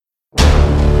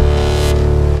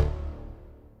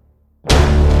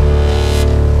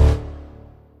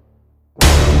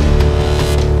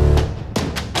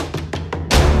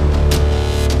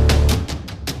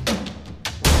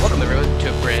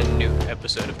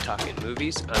Talking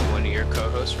Movies. I'm one of your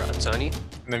co-hosts, Rod Sonny.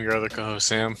 And then your other co-host,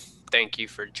 Sam. Thank you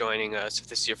for joining us. If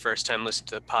this is your first time listening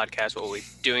to the podcast, what we'll be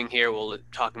doing here, we'll be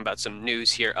talking about some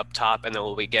news here up top, and then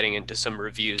we'll be getting into some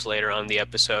reviews later on the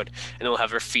episode, and then we'll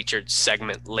have our featured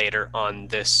segment later on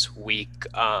this week.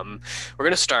 We're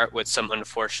going to start with some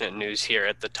unfortunate news here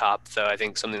at the top, though. I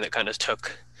think something that kind of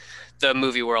took the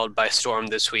movie world by storm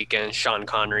this weekend. Sean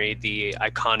Connery, the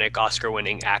iconic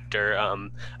Oscar-winning actor, I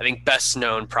think best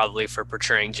known probably for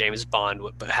portraying James Bond,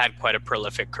 but had quite a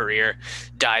prolific career,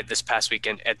 died this past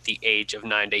weekend at the age of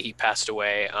 90. He passed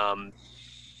away.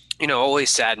 Always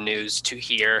sad news to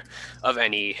hear of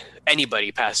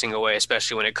anybody passing away,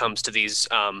 especially when it comes to these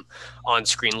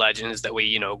on-screen legends that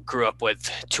we grew up with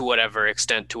to whatever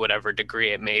extent, to whatever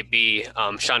degree it may be.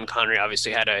 Sean Connery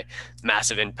obviously had a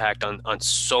massive impact on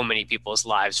so many people's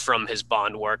lives, from his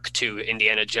Bond work to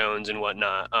Indiana Jones and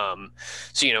whatnot.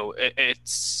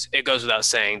 It goes without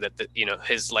saying that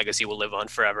his legacy will live on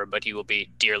forever, but he will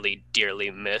be dearly,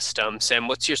 dearly missed. Sam,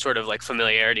 what's your sort of like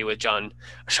familiarity with Sean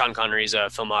Connery's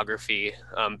filmography?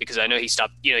 Because I know he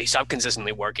stopped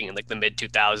consistently working in like the mid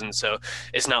 2000s, so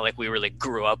it's not like we really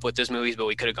grew up with his movies, but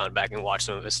we could have gone back and watched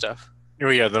some of his stuff. Oh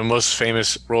yeah, the most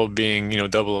famous role being,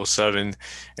 007. And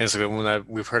it's like the one that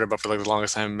we've heard about for like the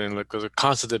longest time. And like there's a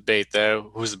constant debate that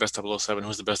who's the best 007,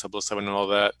 who's the best 007 and all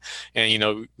that.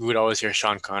 And we would always hear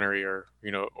Sean Connery or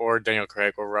or Daniel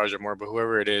Craig or Roger Moore, but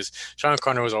whoever it is, Sean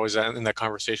Connery was always in that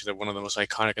conversation of one of the most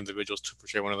iconic individuals to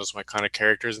portray one of those iconic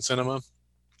characters in cinema.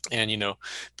 And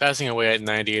passing away at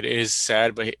 90, it is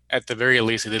sad, but at the very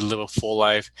least, he did live a full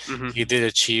life. Mm-hmm. He did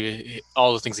achieve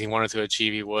all the things he wanted to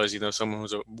achieve. He was, someone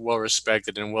who's a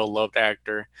well-respected and well-loved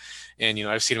actor. And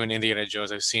I've seen him in Indiana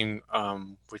Jones. I've seen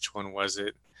which one was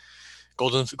it?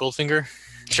 Goldfinger?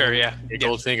 Sure, yeah.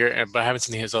 Goldfinger, but I haven't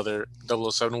seen his other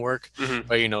 007 work. Mm-hmm.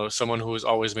 But someone who has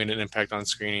always made an impact on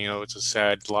screen. It's a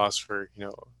sad loss for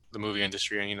the movie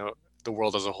industry and the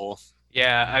world as a whole.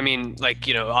 Yeah, I mean, like,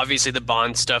 obviously the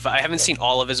Bond stuff. I haven't seen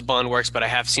all of his Bond works, but I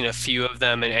have seen a few of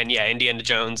them. And yeah, Indiana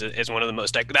Jones is one of the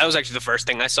most. That was actually the first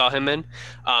thing I saw him in,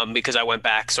 because I went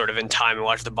back sort of in time and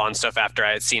watched the Bond stuff after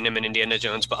I had seen him in Indiana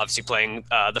Jones, but obviously playing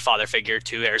the father figure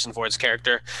to Harrison Ford's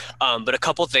character. But a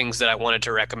couple things that I wanted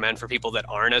to recommend for people that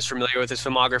aren't as familiar with his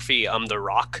filmography. The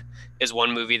Rock is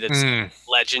one movie that's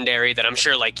legendary that I'm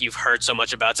sure like you've heard so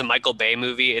much about. It's a Michael Bay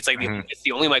movie. It's like it's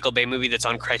the only Michael Bay movie that's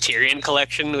on Criterion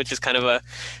Collection, which is kind of a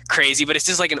crazy, but it's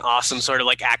just like an awesome sort of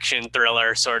like action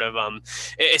thriller sort of.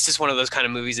 It's just one of those kind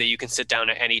of movies that you can sit down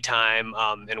at any time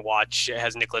and watch. It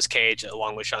has Nicolas Cage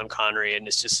along with Sean Connery, and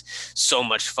it's just so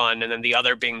much fun. And then the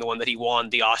other being the one that he won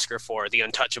the Oscar for, The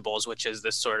Untouchables, which is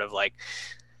this sort of like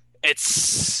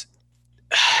it's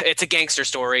a gangster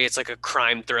story. It's like a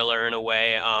crime thriller in a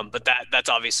way. But that's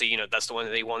obviously, that's the one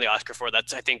that he won the Oscar for.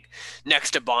 That's, I think,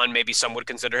 next to Bond, maybe some would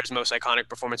consider his most iconic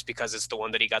performance because it's the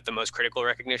one that he got the most critical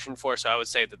recognition for. So I would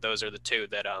say that those are the two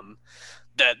that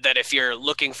if you're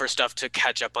looking for stuff to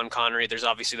catch up on Connery, there's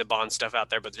obviously the Bond stuff out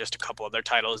there, but just a couple other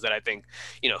titles that I think,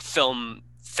 film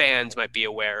fans might be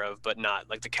aware of, but not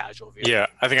like the casual viewer. Yeah,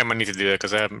 I think I might need to do that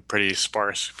because I am pretty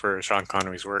sparse for Sean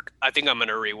Connery's work. I think I'm going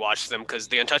to rewatch them because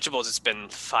The Untouchables, it's been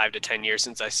 5 to 10 years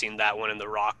since I've seen that one, and The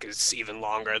Rock is even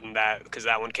longer than that because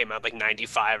that one came out like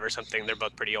 95 or something. They're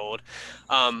both pretty old.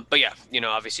 But yeah,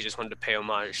 obviously just wanted to pay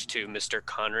homage to Mr.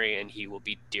 Connery, and he will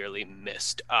be dearly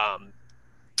missed.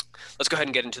 Let's go ahead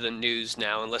and get into the news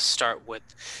now, and let's start with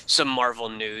some Marvel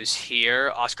news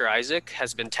here. Oscar Isaac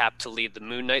has been tapped to lead the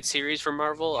Moon Knight series for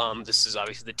Marvel. This is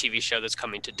obviously the TV show that's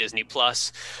coming to Disney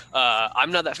Plus.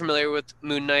 I'm not that familiar with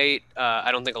Moon Knight.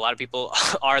 I don't think a lot of people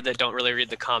are that don't really read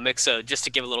the comics. So just to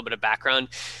give a little bit of background,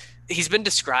 he's been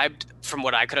described, from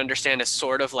what I could understand, as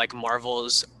sort of like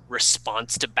Marvel's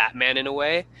response to Batman in a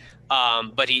way.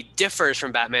 But he differs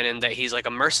from Batman in that he's like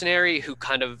a mercenary who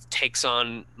kind of takes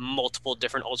on multiple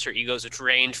different alter egos, which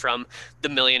range from the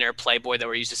millionaire playboy that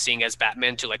we're used to seeing as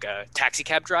Batman to like a taxi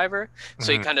cab driver.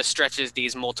 So he kind of stretches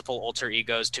these multiple alter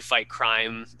egos to fight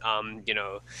crime.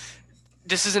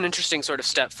 This is an interesting sort of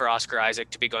step for Oscar Isaac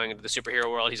to be going into the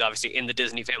superhero world. He's obviously in the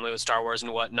Disney family with Star Wars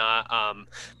and whatnot.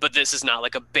 But this is not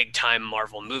like a big time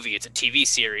Marvel movie. It's a TV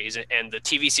series, and the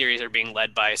TV series are being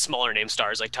led by smaller name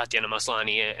stars like Tatiana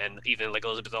Maslany and even like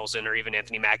Elizabeth Olsen or even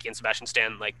Anthony Mackie and Sebastian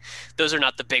Stan. Like those are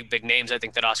not the big names I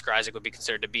think that Oscar Isaac would be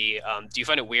considered to be. Do you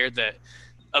find it weird that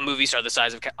a movie star the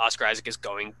size of Oscar Isaac is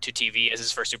going to TV as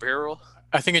his first superhero role?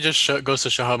 I think it just goes to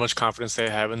show how much confidence they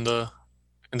have in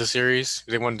in the series.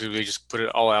 They wanted to really just put it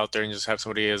all out there and just have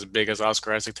somebody as big as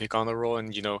Oscar Isaac take on the role.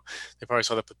 And they probably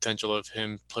saw the potential of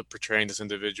him portraying this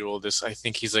individual. I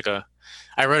think he's like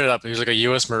I read it up. He's like a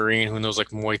U.S. Marine who knows like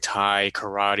Muay Thai,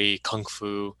 karate, kung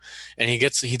fu, and he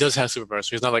does have superpowers.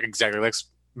 So he's not like exactly like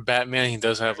Batman. He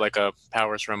does have like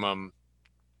powers from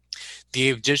the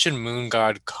Egyptian moon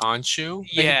god Khonshu,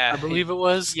 I Yeah, believe it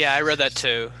was. yeah, I read that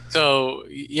too. So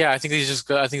yeah, I think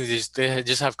they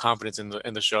just have confidence in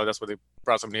the show. That's why they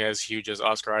brought somebody as huge as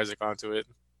Oscar Isaac onto it.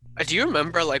 Do you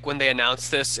remember like when they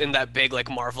announced this in that big like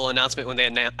Marvel announcement when they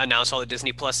announced all the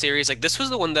Disney Plus series? Like this was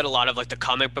the one that a lot of like the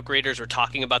comic book readers were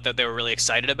talking about that they were really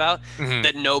excited about, Hmm.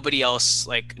 that nobody else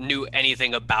like knew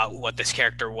anything about what this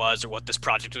character was or what this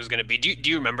project was going to be. Do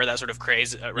you remember that sort of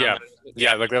craze around Yeah, that?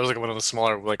 Yeah. yeah, like that was like one of the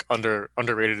smaller like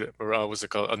underrated or what's it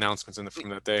called announcements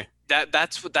from that day.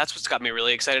 That's what's got me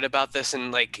really excited about this.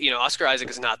 And like Oscar Isaac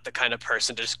is not the kind of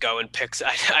person to just go and pick.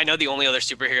 I know the only other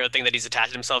superhero thing that he's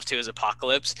attached himself to is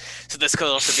Apocalypse, so this could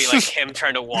also be like him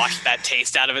trying to wash that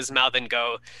taste out of his mouth and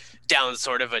go down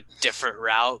sort of a different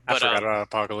route. I But forgot about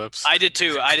Apocalypse. I did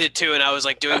too, and I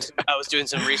was doing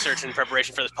some research in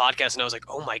preparation for this podcast, and I was like,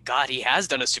 oh my god, he has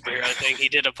done a superhero thing. He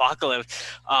did Apocalypse.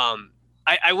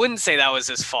 I wouldn't say that was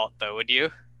his fault though, would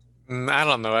you? I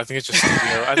don't know. I think it's just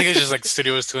studio. I think it's just like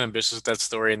studio was too ambitious with that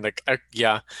story, and like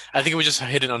yeah, I think it was just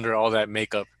hidden under all that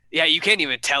makeup. Yeah, you can't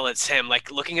even tell it's him.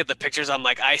 Like looking at the pictures, I'm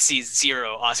like, I see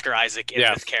zero Oscar Isaac in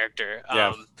Yeah, this character.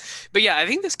 yeah. But yeah, I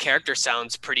think this character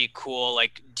sounds pretty cool.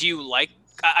 Like, do you like?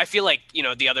 I feel like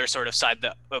the other sort of side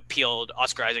that appealed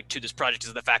Oscar Isaac to this project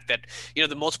is the fact that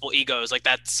the multiple egos. Like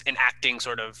that's an acting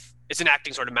sort of. It's an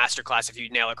acting sort of masterclass if you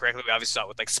nail it correctly. We obviously saw it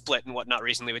with like Split and whatnot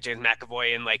recently with James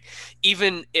McAvoy, and like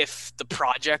even if the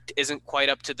project isn't quite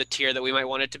up to the tier that we might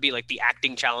want it to be, like the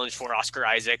acting challenge for Oscar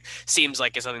Isaac seems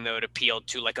like it's something that would appeal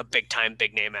to like a big time,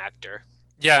 big name actor.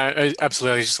 Yeah,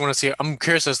 absolutely. I just want to see. I'm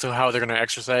curious as to how they're going to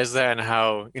exercise that and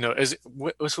how,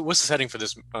 what's the setting for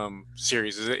this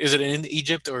series? Is it in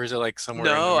Egypt or is it like somewhere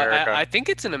in No, I America? think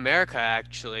it's in America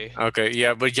actually. Okay,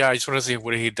 yeah, but yeah, I just want to see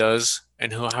what he does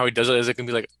and how he does it. Is it going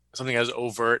to be like something as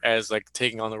overt as like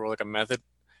taking on the role like a method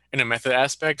in a method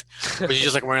aspect, or is he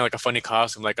just like wearing like a funny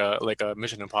costume like a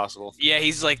Mission Impossible? Yeah,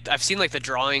 he's like I've seen like the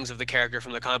drawings of the character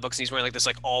from the comic books, and he's wearing like this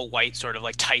like all white sort of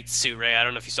like tight suit, right? I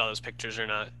don't know if you saw those pictures or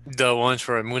not. The ones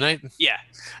for Moon Knight? Yeah,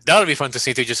 That would be fun to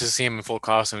see too, just to see him in full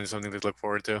costume is something to look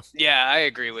forward to. yeah, I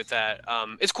agree with that.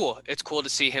 It's cool. It's cool to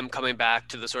see him coming back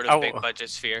to the sort of big Oh, budget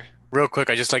sphere. real quick,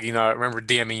 I just like, I remember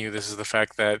DMing you. This is the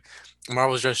fact that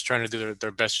Marvel's just trying to do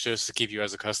their best just to keep you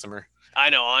as a customer. I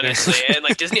know, honestly, and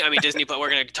like Disney. I mean, Disney. But we're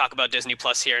gonna talk about Disney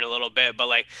Plus here in a little bit. But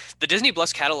like the Disney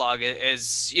Plus catalog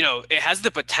is, it has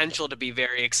the potential to be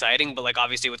very exciting. But like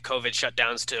obviously with COVID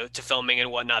shutdowns to filming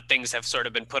and whatnot, things have sort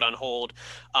of been put on hold.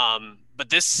 But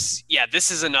this, yeah,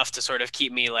 this is enough to sort of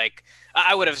keep me like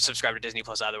I would have subscribed to Disney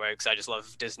Plus either way because I just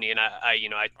love Disney and I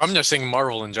I'm just saying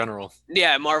Marvel in general.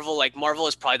 yeah, Marvel. Like Marvel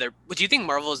is probably their. Do you think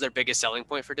Marvel is their biggest selling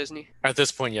point for Disney? At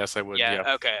this point, yes, I would. Yeah.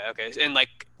 Yeah. Okay. Okay. And like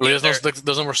Like, they're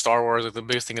there's no more Star Wars. Like the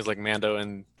biggest thing is like Mando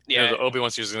and yeah. the Obi-Wan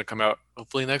series is gonna come out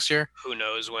hopefully next year. Who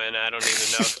knows when? I don't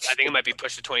even know. I think it might be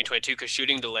pushed to 2022 because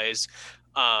shooting delays.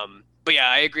 But yeah,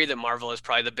 I agree that Marvel is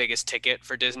probably the biggest ticket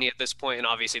for Disney at this point, and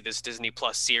obviously this Disney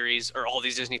Plus series or all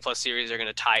these Disney Plus series are going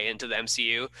to tie into the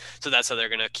MCU, so that's how they're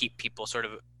going to keep people sort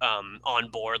of on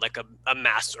board, like a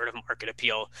mass sort of market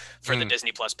appeal for the Mm.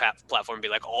 Disney Plus platform. Be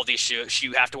like all these shows,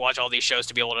 you have to watch all these shows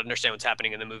to be able to understand what's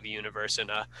happening in the movie universe,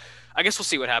 and I guess we'll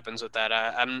see what happens with that.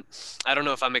 I don't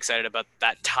know if I'm excited about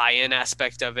that tie-in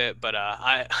aspect of it, but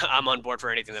I'm on board for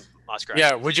anything that Oscar Yeah,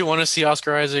 Isaac. would you want to see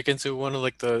Oscar Isaac into one of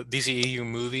like the DCEU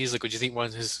movies? Like, would you think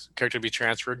one his character be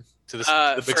transferred to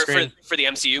the big For screen? the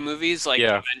MCU movies like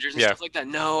Yeah, Avengers and yeah. stuff like that.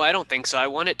 No, I don't think so. I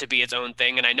want it to be its own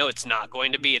thing, and I know it's not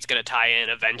going to be. It's going to tie in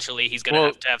eventually. He's going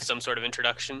Well, to have some sort of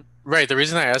introduction. right. The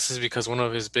reason I asked is because one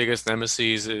of his biggest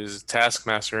nemesis is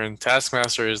Taskmaster, and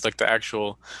Taskmaster is like the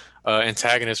actual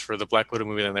antagonist for the Black Widow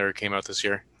movie that never came out this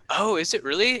year. Oh, is it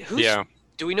really? Who's Yeah,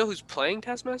 Do we know who's playing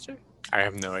Taskmaster? I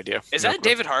have no idea. Is No that clue.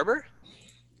 David Harbour?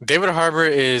 David Harbour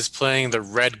is playing the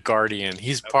Red Guardian.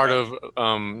 He's part Okay.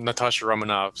 of Natasha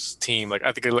Romanoff's team. Like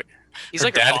I think like He's her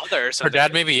like her dad, father or her something.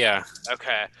 dad maybe. Yeah,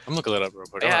 Okay. I'm looking it up real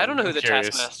quick. Yeah, I don't know who I'm the curious.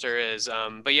 Taskmaster is.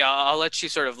 But yeah, I'll let you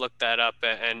sort of look that up,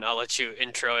 and I'll let you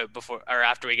intro it before or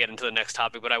after we get into the next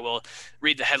topic. But I will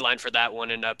read the headline for that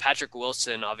one. And Patrick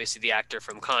Wilson, obviously the actor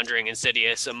from Conjuring,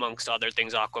 Insidious, amongst other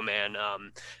things, Aquaman,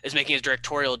 is making his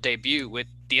directorial debut with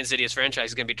the Insidious franchise.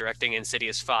 He's going to be directing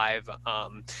Insidious 5.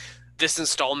 this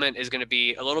installment is going to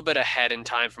be a little bit ahead in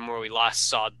time from where we last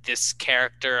saw this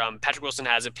character. Patrick Wilson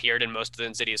has appeared in most of the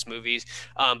Insidious movies,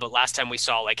 but last time we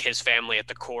saw like his family at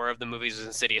the core of the movies was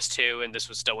Insidious 2, and this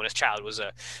was still when his child was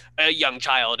a young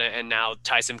child, and now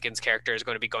Ty Simpkins' character is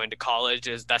going to be going to college.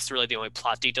 That's really the only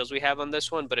plot details we have on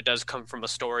this one, but it does come from a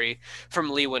story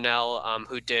from Leigh Whannell,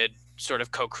 who did sort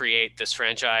of co-create this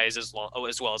franchise as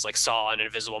well as like Saw and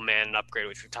Invisible Man and Upgrade,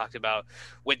 which we've talked about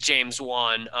with James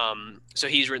Wan. So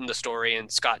he's written the story,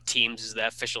 and Scott Teems is the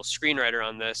official screenwriter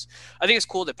on this. I think it's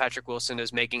cool that Patrick Wilson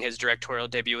is making his directorial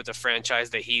debut with a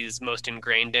franchise that he's most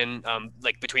ingrained in.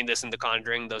 Like between this and The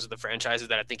Conjuring, those are the franchises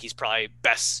that I think he's probably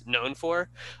best known for.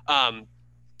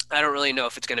 I don't really know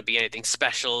if it's going to be anything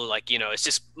special. Like, it's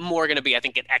just more going to be, I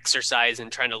think, an exercise in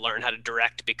trying to learn how to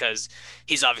direct, because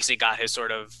he's obviously got his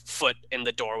sort of foot in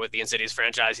the door with the Insidious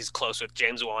franchise. He's close with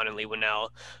James Wan and Leigh Whannell.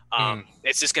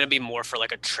 It's just going to be more for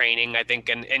like a training, I think.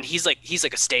 And he's like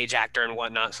a stage actor and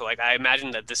whatnot. So like, I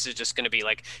imagine that this is just going to be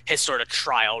like his sort of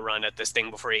trial run at this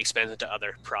thing before he expands into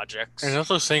other projects. And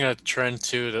also seeing a trend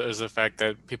too is the fact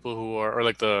that people who are, or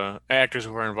like the actors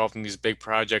who are involved in these big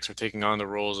projects are taking on the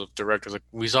roles of directors. Like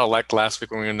we saw like last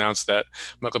week when we announced that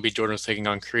Michael B. Jordan was taking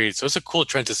on Creed. So it's a cool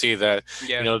trend to see that,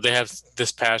 Yeah. they have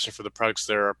this passion for the projects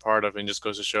they're a part of, and just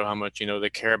goes to show how much, they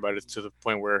care about it, to the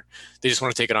point where they just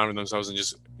want to take it on themselves and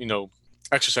just,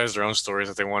 exercise their own stories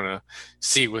that they want to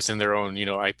see within their own,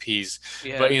 IPs.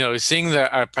 Yeah. But seeing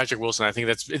that Patrick Wilson, I think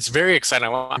it's very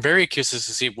exciting. I'm very curious to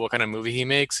see what kind of movie he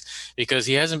makes, because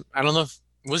he hasn't. I don't know if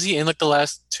was he in like the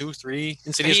last 2, 3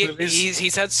 Insidious movies.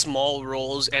 He's had small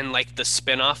roles in like the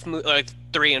spin-off like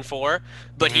 3 and 4,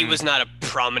 but he was not a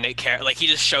prominent character. Like he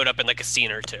just showed up in like a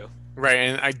scene or two. Right,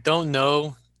 and I don't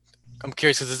know. I'm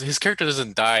curious because his character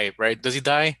doesn't die, right? Does he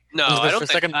die? No, in I don't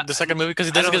think the second movie, because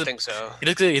he I doesn't don't get think so.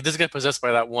 he does get possessed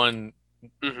by that one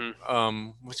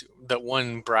that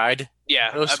one bride,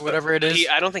 Yeah, ghost, whatever it is.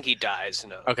 I don't think he dies.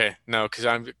 No. Okay, no, because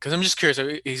I'm just curious.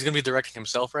 He's gonna be directing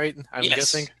himself, right? I'm Yes.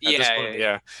 guessing. At Yeah, this point.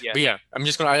 yeah. But yeah, I'm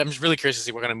just really curious to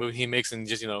see what kind of movie he makes, and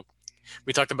just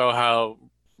we talked about how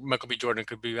Michael B. Jordan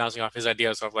could be bouncing off his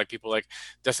ideas off like people like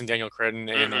Destin Daniel Cretton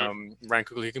and Ryan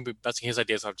Coogler. He can be bouncing his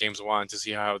ideas off James Wan to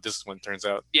see how this one turns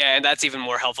out. Yeah, and that's even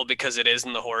more helpful because it is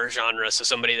in the horror genre. So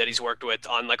somebody that he's worked with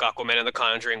on like Aquaman and The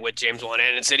Conjuring with James Wan,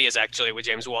 and Insidious actually with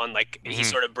James Wan, like he's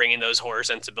sort of bringing those horror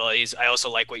sensibilities. I also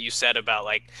like what you said about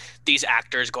like these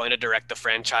actors going to direct the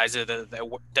franchises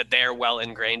that they're well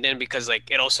ingrained in, because like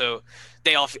it also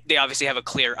they obviously have a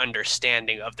clear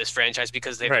understanding of this franchise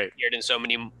because they've appeared in so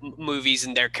many movies,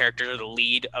 and their characters are the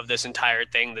lead of this entire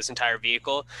thing, this entire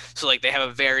vehicle. So like they have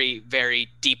a very, very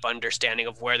deep understanding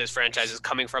of where this franchise is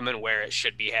coming from and where it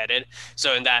should be headed.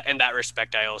 So in that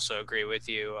respect, I also agree with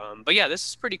you. But yeah, this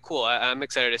is pretty cool. I'm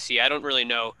excited to see. I don't really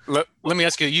know. Let me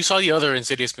ask you. You saw the other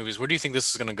Insidious movies. Where do you think this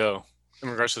is going to go in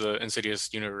regards to the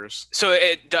Insidious universe? So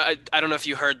I don't know if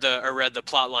you heard or read the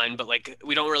plot line, but like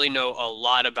we don't really know a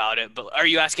lot about it. But are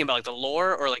you asking about like the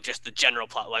lore or like just the general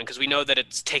plot line? Because we know that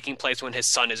it's taking place when his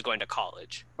son is going to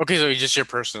college. Okay, so just your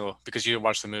personal, because you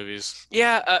watch the movies.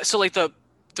 Yeah. So like the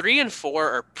 3 and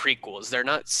 4 are prequels. They're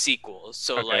not sequels.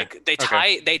 So like they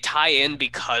tie in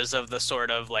because of the sort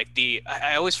of like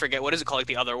I always forget, what is it called, like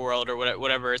the other world or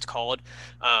whatever it's called.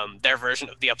 Their version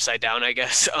of the Upside Down, I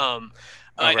guess.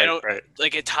 I don't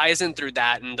like it ties in through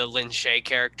that and the Lin Shaye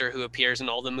character who appears in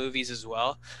all the movies as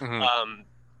well.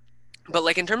 But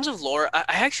like in terms of lore, I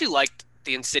actually liked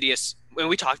the Insidious when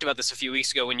we talked about this a few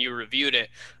weeks ago when you reviewed it.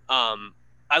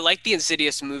 I like the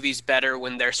Insidious movies better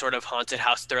when they're sort of haunted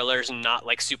house thrillers and not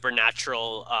like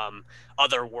supernatural,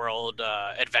 otherworld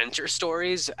adventure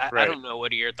stories. I don't know.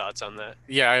 What are your thoughts on that?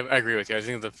 Yeah, I agree with you. I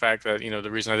think the fact that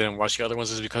the reason I didn't watch the other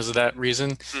ones is because of that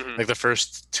reason. Like the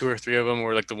first 2 or 3 of them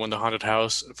were like the haunted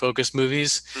house focused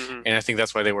movies, and I think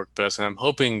that's why they work best. And I'm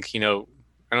hoping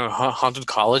I don't know, Haunted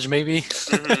College maybe.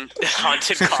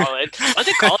 Haunted College.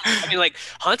 Haunted College. I mean, like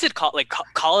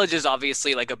college is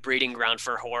obviously like a breeding ground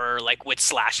for horror. Like with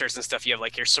slashers and stuff, you have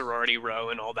like your sorority row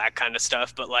and all that kind of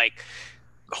stuff. But like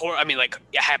horror, I mean, like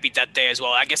Happy Death Day as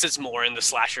well. I guess it's more in the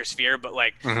slasher sphere. But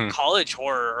like college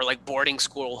horror or like boarding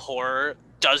school horror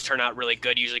does turn out really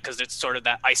good usually because it's sort of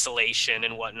that isolation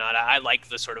and whatnot. I like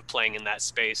the sort of playing in that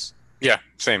space. Yeah,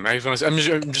 same. I'm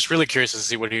just really curious to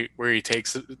see where he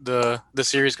takes the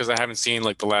series, because I haven't seen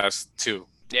like the last 2.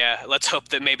 Yeah, let's hope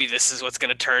that maybe this is what's going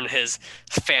to turn his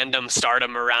fandom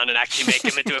stardom around and actually make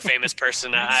him into a famous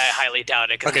person. I highly doubt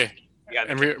it. Okay,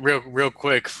 and real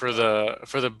quick for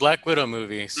the Black Widow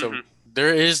movie. So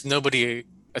there is nobody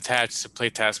attached to play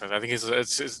Taskmaster. I think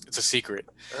it's a secret.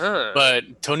 Uh,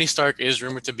 But Tony Stark is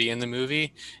rumored to be in the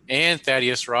movie, and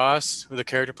Thaddeus Ross, who the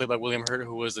character played by William Hurt,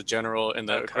 who was the general in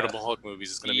the okay. Incredible Hulk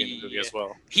movies, is going to be in the movie Yeah. as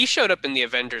well. He showed up in the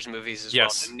Avengers movies as well,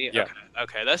 Yes, didn't he? yeah, Okay.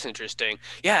 Okay, that's interesting.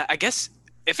 Yeah, I guess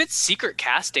if it's secret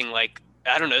casting, like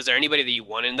I don't know, is there anybody that you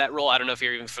want in that role? I don't know if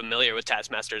you're even familiar with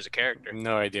Taskmaster as a character.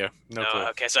 no idea, no No, clue.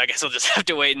 okay, so I guess I'll just have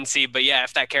to wait and see. But yeah,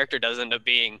 if that character does end up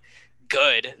being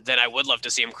good, then I would love to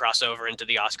see him cross over into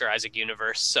the Oscar Isaac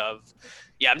universe of,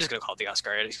 yeah, I'm just gonna call it the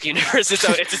Oscar Isaac universe. It's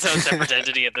its own separate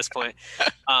entity at this point.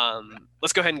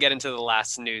 Let's go ahead and get into the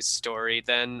last news story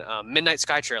then. Midnight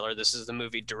Sky trailer. This is the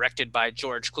movie directed by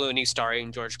George Clooney,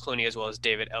 starring George Clooney as well as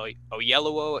David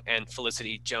Oyelowo and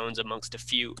Felicity Jones, amongst a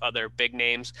few other big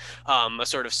names. A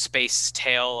sort of space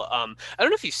tale. I don't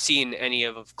know if you've seen any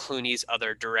of Clooney's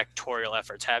other directorial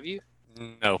efforts. Have you?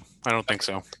 No, I don't think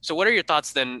so. So, what are your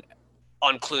thoughts then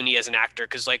on Clooney as an actor?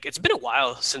 Because like it's been a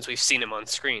while since we've seen him on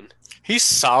screen. He's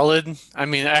solid. I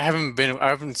mean, I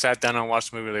haven't sat down and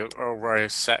watched a movie or where I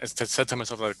said to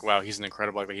myself like, wow, he's an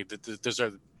incredible, like he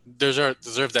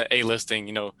deserve that A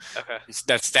listing, Okay.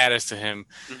 that status to him.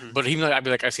 Hmm. But even like, I'd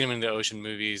be like, I've seen him in the Ocean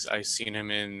movies. I've seen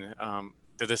him in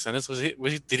The Descendants.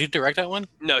 Did he direct that one?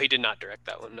 No, he did not direct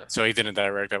that one. No. So he didn't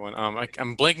direct that one.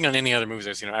 I'm blanking on any other movies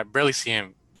I've seen. I barely see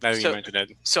him. Now that you So, mentioned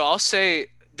it. so I'll say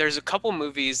there's a couple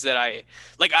movies that I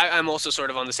like. I'm also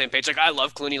sort of on the same page. Like I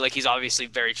love Clooney. Like he's obviously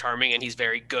very charming and he's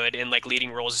very good in like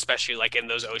leading roles, especially like in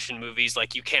those Ocean movies.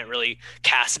 Like you can't really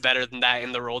cast better than that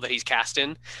in the role that he's cast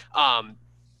in. Um,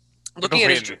 Michael looking at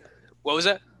his, Clayton. what was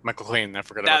that? Michael Clayton. I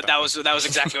forgot about That that one. that was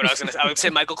exactly what I was gonna say. I would say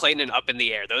Michael Clayton and Up in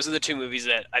the Air. Those are the two movies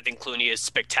that I think Clooney is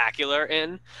spectacular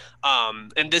in.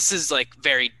 And this is like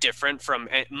very different from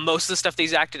most of the stuff that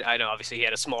he's acted. I know obviously he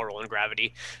had a small role in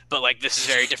Gravity, but like this is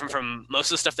very different from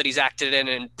most of the stuff that he's acted in,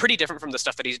 and pretty different from the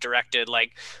stuff that he's directed.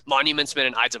 Like Monuments Men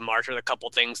and Ides of March are the couple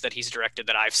things that he's directed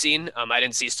that I've seen. I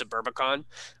didn't see Suburbicon,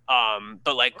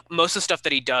 but like most of the stuff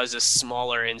that he does is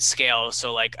smaller in scale.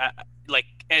 So like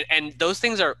and those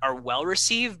things are well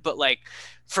received, but like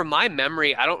from my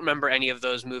memory, I don't remember any of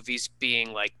those movies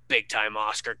being like big time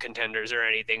Oscar contenders or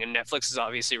anything. And Netflix is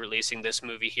obviously releasing this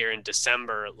movie here in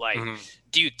December. Like, Mhm.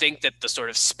 do you think that the sort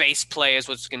of space play is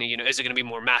what's going to, is it going to be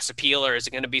more mass appeal or is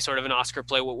it going to be sort of an Oscar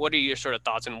play? What are your sort of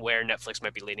thoughts on where Netflix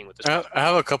might be leaning with this I movie? I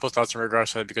have a couple of thoughts in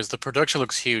regards to that because the production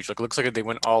looks huge. Like, it looks like they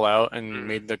went all out and Mm,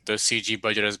 made the CG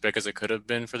budget as big as it could have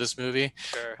been for this movie.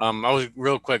 sure. I was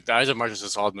real quick. The Eyes of March is a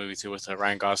solid movie too with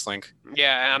Ryan Gosling.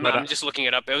 Yeah, But I'm just looking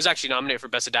it up. It was actually nominated for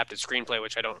Best Adapted Screenplay,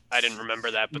 which I didn't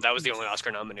remember that, but that was the only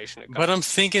Oscar nomination it got. But I'm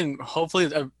thinking,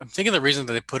 hopefully, I'm thinking the reason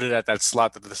that they put it at that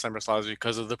slot, that the December slot, is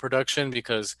because of the production.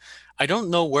 Because I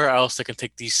don't know where else they can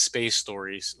take these space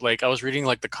stories. Like I was reading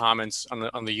like the comments on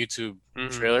the YouTube Hmm.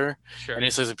 trailer, Sure. and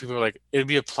it says that people are like, it'd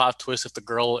be a plot twist if the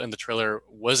girl in the trailer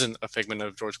wasn't a figment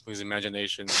of George Clooney's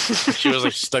imagination. If she was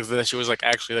like, she was like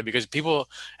actually that, because people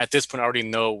at this point already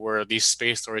know where these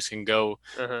space stories can go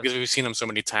Uh-huh. because we've seen them so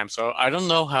many times. So I don't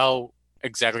know how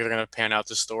exactly they're gonna pan out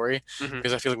the story Hmm.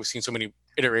 because I feel like we've seen so many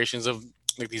iterations of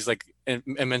like these like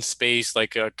immense space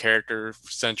like character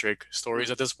centric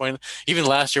stories at this point. Even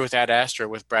last year with Ad Astra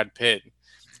with Brad Pitt,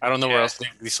 I don't know where Yeah. else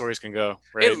these stories can go,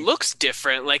 It right? looks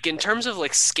different, like in terms of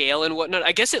like scale and whatnot.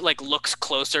 I guess it like looks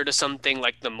closer to something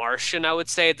like The Martian, I would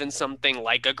say, than something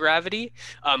like a Gravity,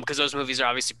 because those movies are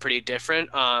obviously pretty different.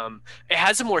 It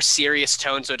has a more serious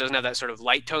tone, so it doesn't have that sort of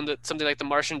light tone that something like The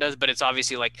Martian does. But it's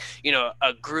obviously like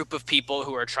a group of people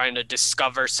who are trying to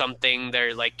discover something.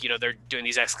 They're like they're doing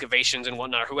these excavations and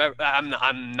whatnot. Whoever I'm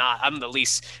the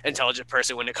least intelligent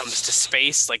person when it comes to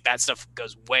space. Like that stuff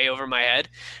goes way over my head,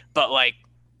 but like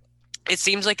it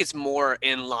seems like it's more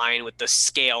in line with the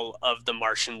scale of The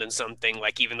Martian than something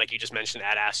like even like you just mentioned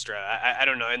Ad Astra. I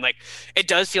don't know, and like it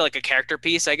does feel like a character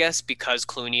piece, I guess, because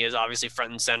Clooney is obviously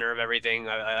front and center of everything.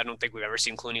 I don't think we've ever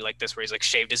seen Clooney like this, where he's like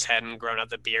shaved his head and grown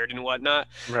out the beard and whatnot.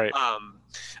 Right.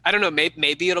 I don't know.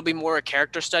 Maybe it'll be more a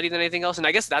character study than anything else, and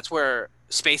I guess that's where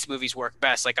space movies work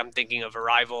best. Like I'm thinking of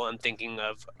Arrival. I'm thinking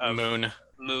of Moon,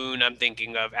 Moon. I'm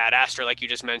thinking of Ad Astra, like you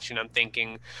just mentioned. I'm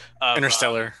thinking of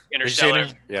Interstellar. Did you say Interstellar,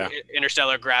 Yeah.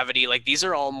 Interstellar, Gravity. Like these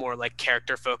are all more like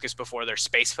character focused before they're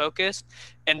space focused,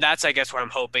 and that's I guess where I'm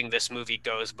hoping this movie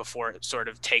goes before it sort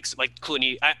of takes like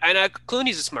Clooney.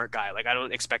 Clooney's a smart guy. Like I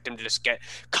don't expect him to just get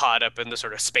caught up in the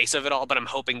sort of space of it all, but I'm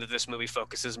hoping that this movie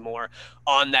focuses more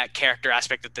on that character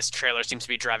aspect that this trailer seems to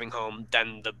be driving home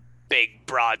than big,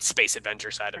 broad space adventure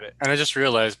side of it. And I just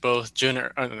realized both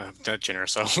Jenner, no, not Jenner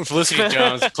Russo, Felicity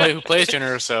Jones, who plays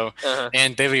Jenner Russo, Uh-huh.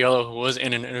 and David Oyelowo, who was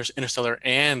in Interstellar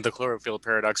and the Cloverfield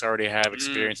Paradox, already have Mm.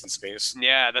 experience in space.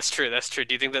 Yeah, that's true. That's true.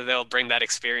 Do you think that they'll bring that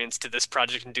experience to this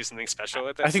project and do something special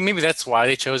with it? I think maybe that's why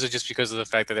they chose it, just because of the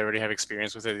fact that they already have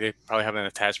experience with it. They probably have an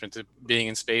attachment to being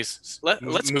in space, Let's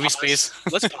movie pause. space.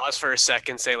 Let's pause for a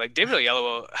second. Say like David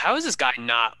Oyelowo. How is this guy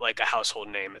not like a household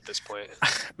name at this point?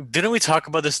 Didn't we talk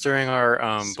about this during our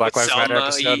Black With Lives Matter Selma,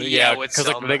 episode? yeah, Yeah, with because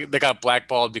like Selma. they got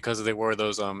blackballed because they wore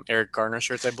those Eric Garner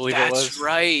shirts, I believe it That's was.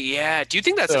 right. Yeah. Do you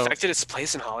think that's So affected his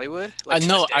place in Hollywood? Like to this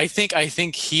no, day? I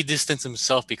think he distanced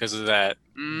himself because of that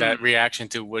Mm. reaction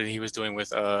to what he was doing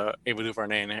with Ava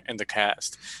DuVernay and the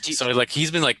cast. Do you- So like he's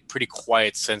been like pretty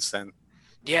quiet since then.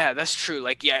 yeah, that's true.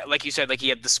 Like, yeah, like you said, like he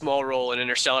had the small role in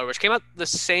Interstellar, which came out the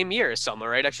same year as Selma,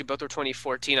 right? Actually, both were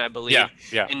 2014, I Yeah, believe.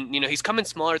 yeah. And he's come in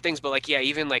smaller things, but like, yeah,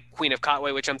 even like Queen of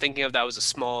Katwe, which I'm thinking of, that was a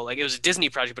small, like it was a Disney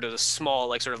project, but it was a small,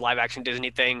 like sort of live action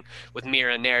Disney thing with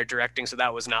Mira Nair directing, so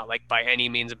that was not like by any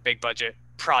means a big budget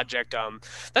project.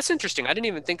 That's interesting. I didn't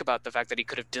even think about the fact that he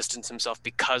could have distanced himself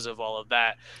because of all of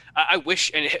that. I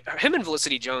wish, and him and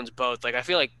Felicity Jones both, like I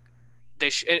feel like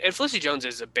and Felicity Jones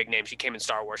is a big name. She came in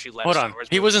Star Wars. She led a Hold Star on, Wars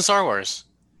he movie. was in Star Wars.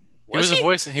 He Was was a he?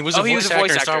 voice. He was a Oh, he was voice a actor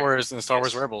voice in Star actor. Wars and Star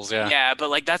Wars Yes. Rebels. Yeah. Yeah, but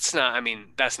like that's not. I mean,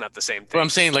 that's not the same But I'm thing.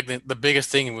 saying like the biggest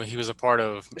thing he was a part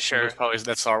of was Sure. probably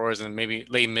that Star Wars and maybe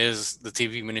Les Mis, the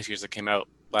TV miniseries that came out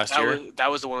last year.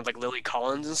 That was the one with like Lily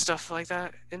Collins and stuff like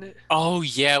that in it. Oh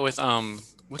yeah, with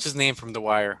what's his name from The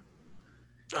Wire?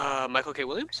 Michael K.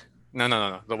 Williams?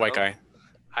 No, the white No, guy.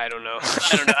 I don't know.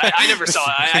 I don't know. I never saw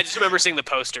it. I just remember seeing the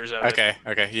posters of it.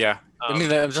 Okay, yeah. I mean, Um,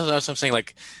 that's what I'm saying.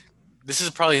 Like, this is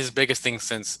probably his biggest thing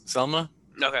since Selma,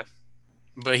 okay.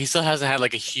 but he still hasn't had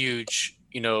like a huge,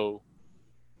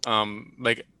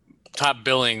 like top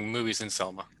billing movie since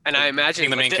Selma. And I Like, imagine being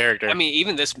the like, main character. I mean,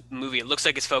 even this movie, it looks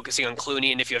like it's focusing on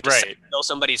Clooney, and if you have to Right. kill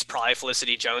somebody, it's probably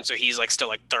Felicity Jones, so he's like still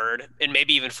like third, and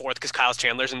maybe even fourth because Kyle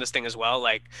Chandler's in this thing as well.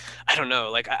 Like, I don't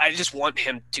know. Like, I just want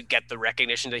him to get the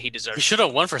recognition that he deserves. He should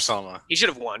have won for Selma. He should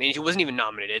have won, and he wasn't even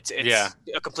nominated. It's Yeah.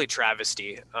 a complete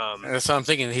travesty. And that's what I'm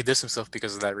thinking. He dissed himself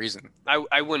because of that reason.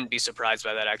 I wouldn't be surprised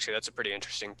by that. Actually, that's a pretty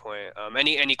interesting point.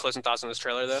 Any closing thoughts on this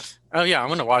trailer though? Oh yeah, I'm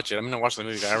gonna watch it. I'm gonna watch the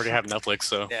movie. I already have Netflix,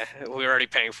 so Yeah, we're already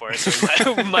paying for it,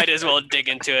 so we might as well dig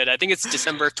into it. I think it's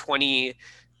December 23rd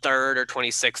or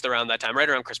 26th around that time, right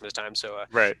around Christmas time. So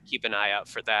right. keep an eye out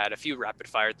for that. A few rapid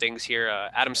fire things here.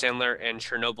 Adam Sandler and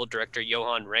Chernobyl director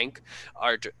Johan Renck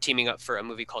are teaming up for a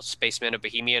movie called Spaceman of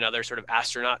Bohemia, another sort of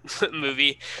astronaut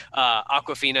movie.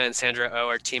 Aquafina and Sandra Oh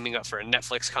are teaming up for a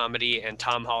Netflix comedy, and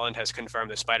Tom Holland has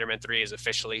confirmed that Spider-Man 3 is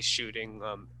officially shooting.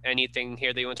 Anything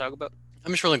here that you want to talk about?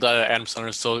 I'm just really glad that Adam Sandler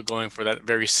is still going for that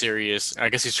very serious. I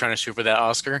guess he's trying to shoot for that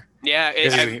Oscar. Yeah,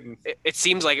 Because he's- it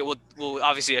seems like it will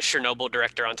obviously a Chernobyl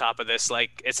director on top of this.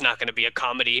 Like it's not going to be a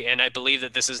comedy, and I believe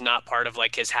that this is not part of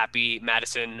like his Happy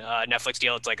Madison Netflix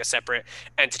deal. It's like a separate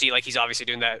entity. Like he's obviously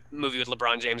doing that movie with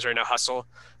LeBron James right now, Hustle.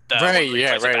 The Right, one where he yeah,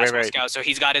 plays a right, basketball right. scout. So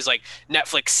he's got his like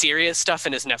Netflix serious stuff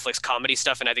and his Netflix comedy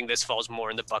stuff, and I think this falls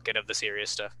more in the bucket of the serious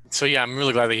stuff. So yeah, I'm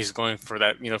really glad that he's going for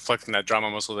that, flexing that drama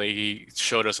muscle that he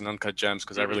showed us in Uncut Gems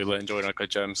because I really enjoyed Uncut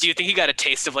Gems. Do you think he got a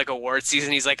taste of like award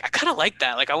season? He's like, I kind of like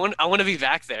that. Like I want to be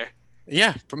back there.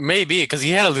 Yeah, maybe because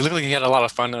he looked like he had a lot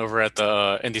of fun over at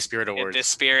the Indie Spirit Awards. The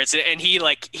spirits, and he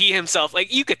himself,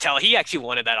 like you could tell he actually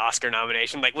wanted that Oscar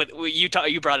nomination. Like with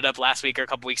you brought it up last week or a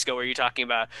couple weeks ago where you talking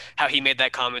about how he made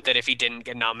that comment that if he didn't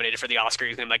get nominated for the Oscar he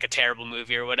was gonna make like a terrible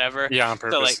movie or whatever. Yeah, on So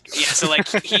purpose.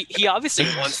 like he obviously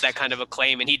wants that kind of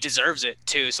acclaim and he deserves it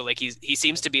too. So like he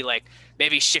seems to be like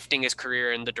maybe shifting his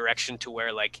career in the direction to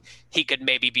where like he could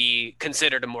maybe be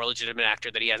considered a more legitimate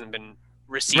actor that he hasn't been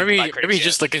received by Maybe critics he yet.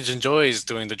 just like enjoys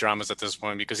doing the dramas at this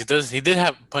point because he did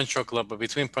have Punch Drunk Love, but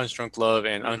between Punch Drunk Love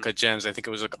and Uncut Gems, I think it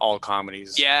was like all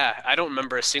comedies. Yeah, I don't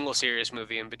remember a single serious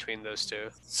movie in between those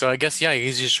two. So I guess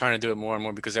he's just trying to do it more and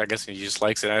more because I guess he just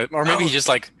likes it, or maybe he just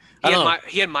like I don't know.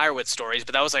 He had Meyerowitz stories,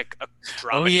 but that was like a dramedy.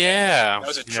 Oh yeah, That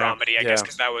was a yeah, dramedy, I yeah. guess,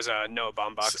 because that was Noah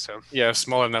Baumbach. So Yeah,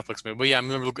 smaller Netflix movie. But yeah, I'm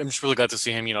just really glad to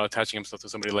see him, attaching himself to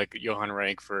somebody like Johan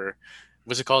Rank for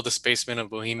what's it called, The Spaceman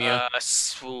of Bohemia.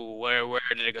 where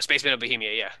did it go? Spaceman of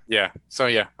Bohemia, yeah. Yeah. So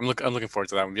yeah, I'm looking forward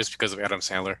to that one just because of Adam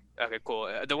Sandler. Okay,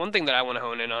 cool. The one thing that I want to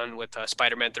hone in on with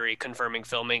Spider-Man 3 confirming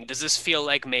filming, does this feel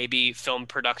like maybe film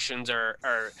productions are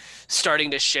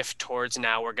starting to shift towards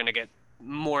now we're going to get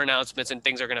more announcements and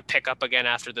things are going to pick up again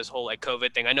after this whole like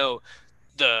COVID thing? I know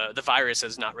the virus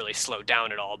has not really slowed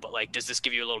down at all. But like, does this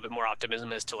give you a little bit more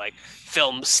optimism as to like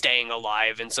film staying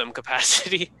alive in some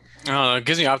capacity? I don't know, it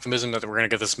gives me optimism that we're gonna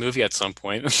get this movie at some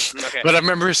point. Okay. But I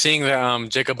remember seeing that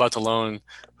Jacob Batalon,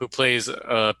 who plays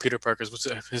Peter Parker's what's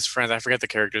his friend, I forget the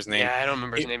character's name. Yeah, I don't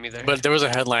remember his He, name either. but there was a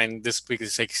headline this week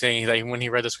that's, like, saying that when he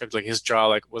read the script, like his jaw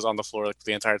like was on the floor like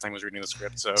the entire time he was reading the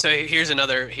script. So So here's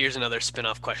another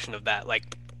spin-off question of that.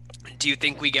 Like, do you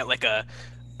think we get like a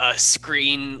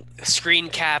screen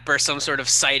cap or some sort of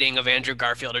sighting of Andrew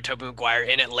Garfield or Tobey Maguire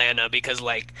in Atlanta? Because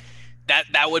like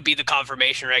that would be the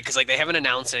confirmation, right? Because like they haven't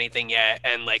announced anything yet,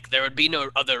 and like there would be no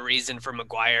other reason for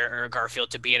Maguire or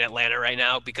Garfield to be in Atlanta right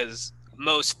now because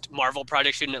most Marvel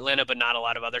projects shoot in Atlanta, but not a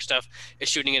lot of other stuff is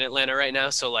shooting in Atlanta right now.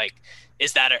 So like,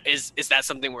 is that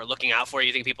something we're looking out for?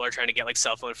 You think people are trying to get like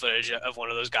cell phone footage of one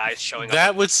of those guys showing up?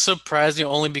 that would surprise me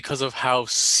only because of how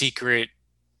secret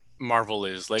Marvel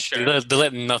is. Like Sure. they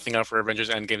let nothing out for Avengers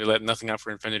Endgame. They let nothing out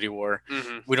for Infinity War.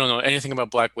 Hmm. We don't know anything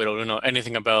about Black Widow. We don't know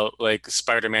anything about like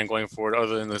Spider-Man going forward,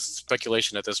 other than the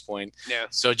speculation at this point. Yeah.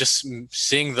 So just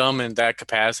seeing them in that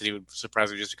capacity would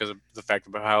surprise me, just because of the fact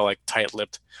about how like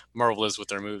tight-lipped Marvel is with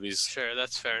their movies. Sure,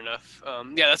 that's fair enough.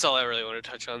 Yeah, that's all I really want to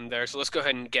touch on there. So let's go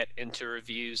ahead and get into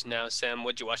reviews now. Sam,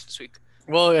 what'd you watch this week?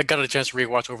 Well, I got a chance to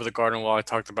rewatch Over the Garden Wall. I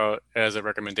talked about as a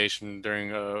recommendation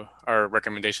during our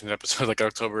recommendations episode, like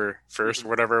October 1st or Hmm.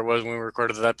 whatever it was when we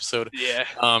recorded that episode. Yeah.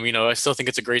 I still think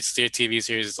it's a great TV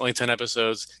series. It's only 10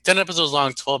 episodes, 10 episodes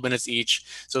long, 12 minutes each.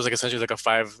 So it's like essentially like a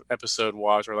 5 episode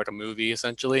watch or like a movie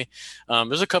essentially.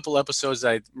 There's a couple episodes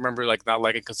that I remember like not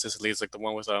liking consistently. It's like the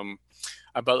one with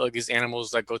about like these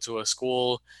animals that go to a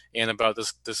school, and about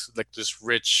this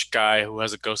rich guy who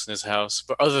has a ghost in his house.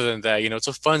 But other than that, it's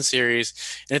a fun series,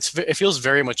 and it feels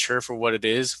very mature for what it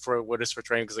is, for what it's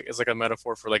portraying, because it's like a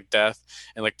metaphor for like death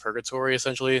and like purgatory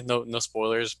essentially. No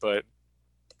spoilers, but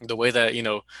the way that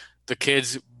the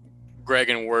kids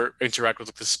Greg and Wirt interact with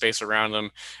like, the space around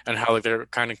them, and how like they're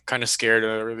kind of scared,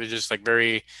 or they're just like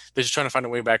they're just trying to find a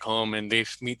way back home, and they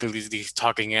meet these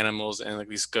talking animals and like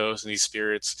these ghosts and these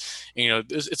spirits. And,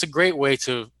 it's a great way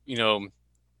to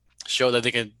show that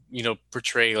they can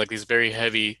portray like these very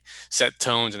heavy set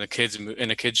tones in a kids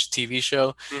TV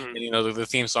show. Hmm. And the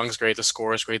theme song is great, the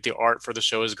score is great, the art for the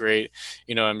show is great.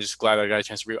 I'm just glad I got a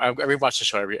chance to I rewatch the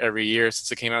show every year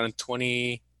since it came out in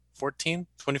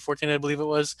 2014, I believe it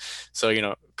was. So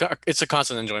it's a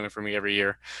constant enjoyment for me every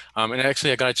year. And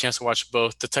actually I got a chance to watch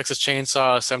both the Texas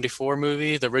Chainsaw 74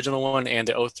 movie, the original one, and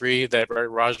the '03 that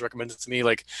Raj recommended to me.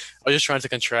 Like, I was just trying to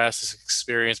contrast this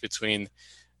experience between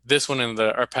this one and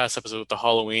our past episode with the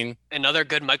Halloween. Another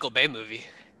good Michael Bay movie.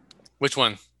 Which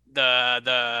one?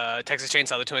 The Texas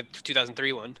Chainsaw, the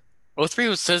 2003 one.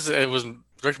 '03 says it was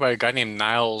directed by a guy named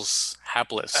Niles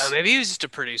Hapless. Maybe he was just a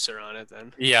producer on it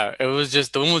then. Yeah, it was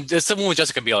just the one it's the one with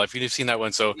Jessica Biel, if you've seen that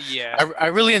one. So Yeah. I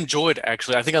really enjoyed,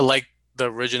 actually. I think I liked the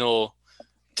original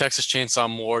Texas Chainsaw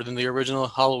more than the original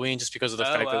Halloween, just because of the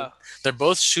Oh fact that wow. they're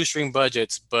both shoestring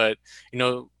budgets. But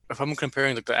if I'm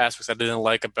comparing like the aspects I didn't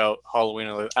like about Halloween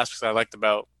and the aspects I liked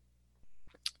about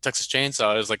Texas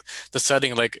Chainsaw, is like the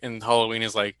setting, like in Halloween,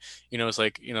 is like it's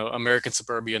like American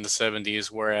suburbia in the '70s,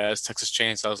 whereas Texas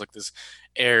Chainsaw is like this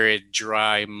arid,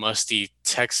 dry, musty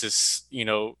Texas,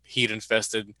 heat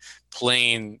infested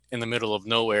plain in the middle of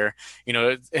nowhere.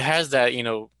 It has that,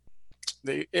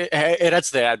 it adds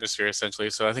to the atmosphere essentially.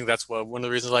 So I think that's one of the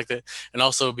reasons I liked it, and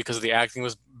also because the acting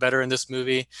was better in this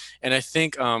movie. And I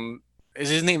think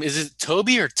is it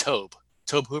Toby or Tobe?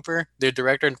 Tobe Hooper, the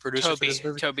director and producer for this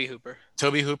movie. Toby Hooper.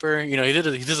 Toby Hooper, he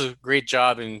does a great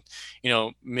job in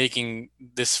making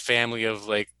this family of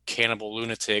like cannibal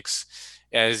lunatics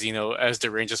as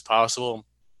deranged as possible.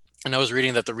 And I was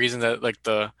reading that the reason that like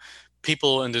the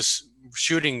people in this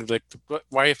shooting, like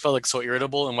why it felt like so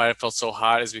irritable and why it felt so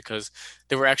hot, is because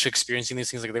they were actually experiencing these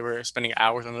things. Like, they were spending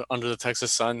hours under the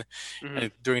Texas sun Hmm.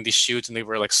 and during these shoots, and they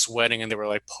were like sweating, and they were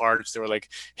like parched, they were like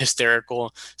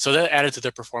hysterical. So that added to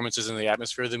their performances and the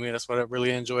atmosphere to me. That's what I really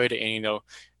enjoyed. And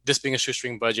this being a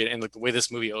shoestring budget, and like the way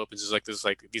this movie opens is like this,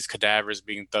 like these cadavers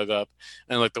being dug up,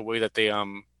 and like the way that they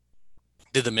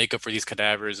did the makeup for these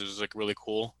cadavers, it was like really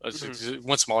cool. It's Hmm. just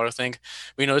one smaller thing,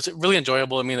 but, it's really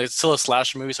enjoyable. I mean, it's still a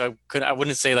slasher movie, so I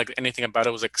wouldn't say like anything about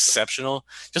it was exceptional.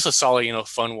 Just a solid,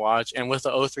 fun watch. And with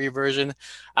the '03 version,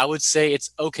 I would say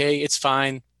it's okay. It's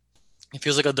fine. It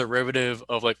feels like a derivative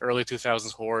of like early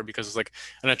 2000s horror, because it's like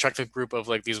an attractive group of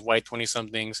like these white 20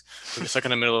 somethings who are stuck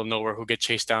in the middle of nowhere, who get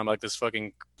chased down by like this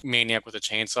fucking maniac with a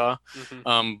chainsaw.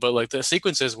 Hmm. But like the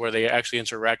sequences where they actually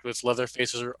interact with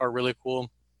Leatherfaces are really cool,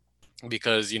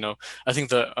 because I think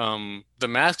the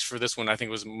masks for this one, I think,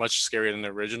 was much scarier than the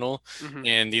original. Hmm.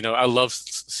 And I love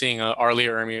seeing Arlie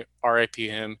Ermy, R.I.P.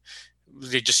 him,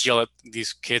 they just yell at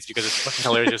these kids because it's fucking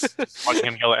hilarious just watching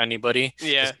him yell at anybody.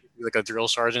 Yeah. Just like a drill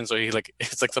sergeant, so he like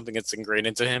it's like something that's ingrained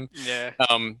into him. Yeah.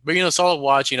 But solid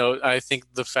watch. I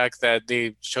think the fact that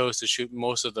they chose to shoot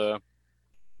most of the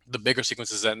bigger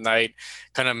sequences at night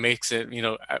kind of makes it,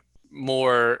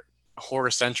 more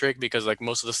horror centric because like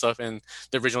most of the stuff in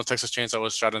the original Texas Chainsaw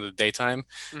was shot in the daytime.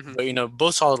 Hmm. But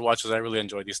both solid watches. I really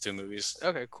enjoyed these two movies.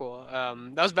 Okay, cool.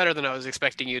 That was better than I was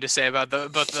expecting you to say about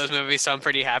both of those movies, so I'm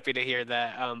pretty happy to hear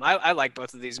that. I like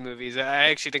both of these movies. I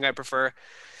actually think I prefer.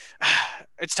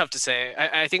 It's tough to say.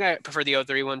 I think I prefer the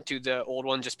 '03 one to the old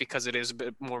one just because it is a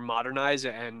bit more modernized,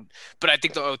 but I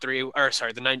think the '03, or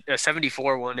sorry, the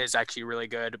 '74 one is actually really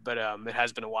good, but it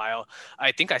has been a while.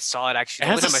 I think I saw it It actually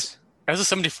the only has time it has a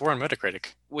 74 on Metacritic.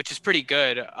 which is pretty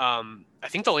good. I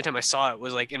think the only time I saw it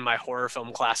was like in my horror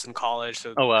film class in college.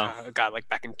 So Oh wow. God, like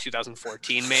back in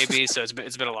 2014 maybe. So it's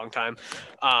been a long time.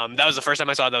 That was the first time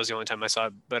I saw it. That was the only time I saw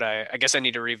it. But I guess I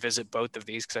need to revisit both of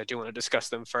these because I do want to discuss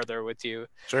them further with you.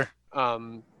 Sure.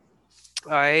 Um,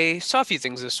 I saw a few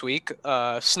things this week.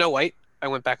 Snow White. I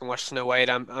went back and watched Snow White.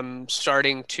 I'm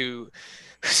starting to.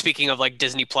 Speaking of like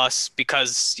Disney Plus,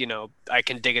 because I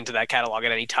can dig into that catalog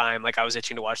at any time. Like I was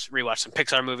itching to rewatch some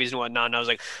Pixar movies and whatnot, and I was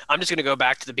like, I'm just gonna go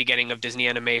back to the beginning of Disney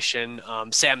animation.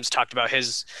 Sam's talked about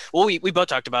his. Well, we both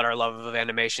talked about our love of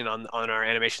animation on our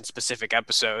animation specific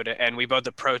episode, and we both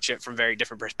approach it from very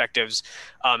different perspectives,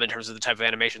 in terms of the type of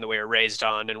animation that we were raised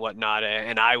on and whatnot.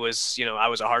 And I was a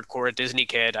hardcore Disney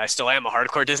kid. I still am a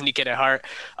hardcore Disney kid at heart.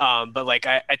 But like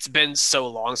it's been so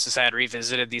long since I had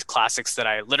revisited these classics that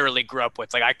I literally grew up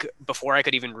with. Like before I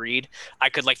could even read, I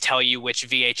could like tell you which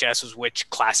VHS was which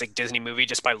classic Disney movie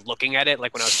just by looking at it.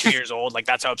 Like when I was 2 years old, like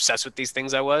that's how obsessed with these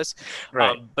things I was.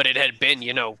 Right. But it had been,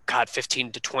 God,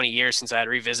 15 to 20 years since I had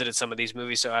revisited some of these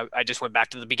movies. So I just went back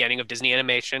to the beginning of Disney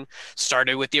animation,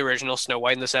 started with the original Snow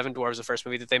White and the Seven Dwarfs, the first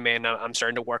movie that they made. And I'm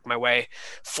starting to work my way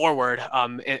forward.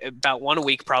 About one a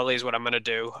week probably is what I'm going to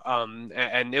do.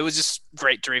 And it was just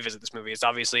great to revisit this movie. It's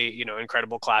obviously,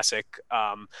 incredible classic.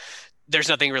 There's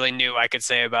nothing really new I could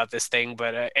say about this thing,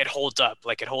 but it holds up.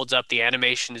 Like it holds up. The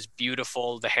animation is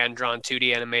beautiful. The hand-drawn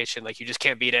 2D animation, like you just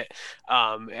can't beat it.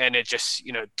 And it just,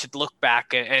 to look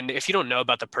back and if you don't know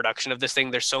about the production of this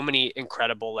thing, there's so many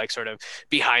incredible, like sort of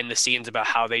behind the scenes about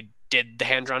how they did the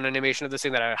hand-drawn animation of this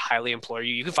thing that I highly implore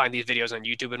you. You can find these videos on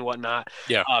YouTube and whatnot.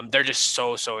 Yeah. They're just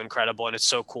so incredible, and it's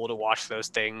so cool to watch those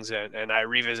things. And I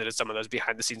revisited some of those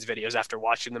behind-the-scenes videos after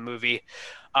watching the movie.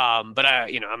 But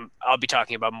I'll be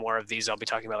talking about more of these. I'll be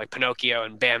talking about like Pinocchio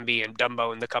and Bambi and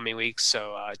Dumbo in the coming weeks.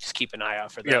 So just keep an eye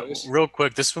out for those. Yeah, real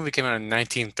quick, this movie came out in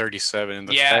 1937, and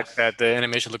the Yeah. fact that the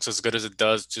animation looks as good as it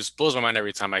does just blows my mind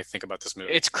every time I think about this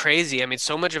movie. It's crazy. I mean,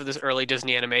 so much of this early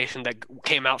Disney animation that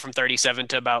came out from 37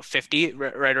 to about 50,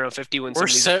 right around 50 when We're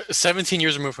some of these, 17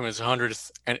 years removed from his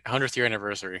 100th year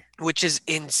anniversary. which is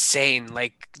insane.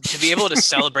 Like to be able to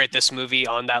celebrate this movie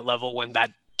on that level when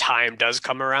that time does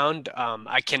come around,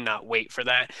 I cannot wait for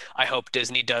that. I hope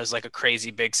Disney does like a crazy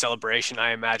big celebration.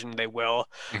 I imagine they will.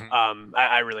 Mhm.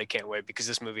 I really can't wait because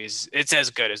this movie it's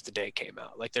as good as the day it came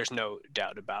out. Like there's no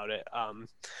doubt about it.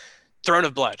 Throne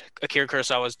of Blood, Akira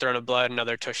Kurosawa's Throne of Blood,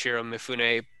 another Toshiro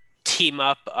Mifune team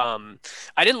up.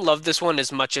 I didn't love this one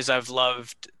as much as I've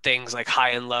loved things like High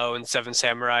and Low and Seven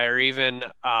Samurai, or even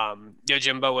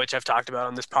Yojimbo, which I've talked about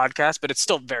on this podcast. But it's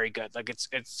still very good. Like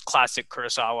it's classic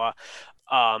Kurosawa.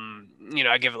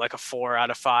 I give it like a 4 out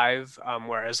of 5,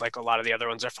 whereas like a lot of the other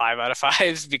ones are 5 out of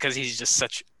 5s because he's just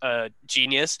such a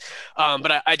genius.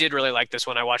 But I did really like this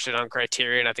one. I watched it on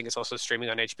Criterion. I think it's also streaming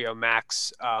on HBO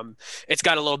Max. It's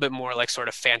got a little bit more like sort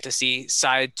of fantasy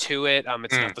side to it.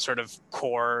 It's not the sort of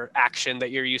core action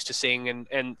that you're used to seeing,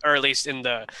 or at least in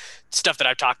the stuff that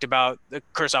I've talked about. The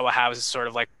Kurosawa has is sort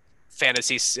of like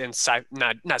fantasy and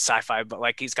not sci-fi, but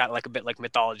like he's got like a bit like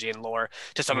mythology and lore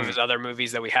to some of his other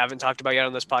movies that we haven't talked about yet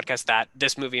on this podcast. That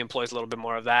this movie employs a little bit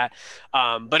more of that,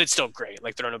 but it's still great.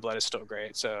 Like Throne of Blood is still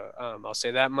great, so I'll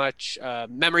say that much.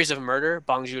 Memories of Murder,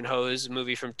 Bong Joon-ho's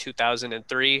movie from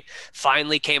 2003,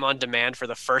 finally came on demand for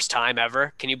the first time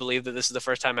ever. Can you believe that this is the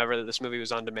first time ever that this movie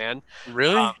was on demand?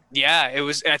 Really? Yeah, it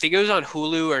was. I think it was on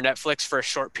Hulu or Netflix for a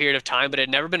short period of time, but it had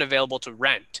never been available to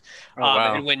rent. Oh,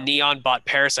 wow. And when Neon bought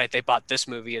Parasite, they bought this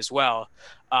movie as well.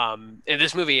 And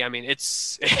this movie, I mean,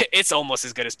 it's it's almost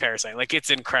as good as Parasite. Like it's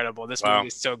incredible. This Wow. movie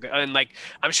is so good. And like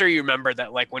I'm sure you remember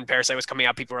that like when Parasite was coming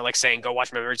out, people were like saying, "Go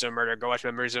watch Memories of Murder. Go watch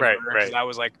Memories of Right, Murder." 'Cause right. that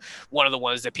was like one of the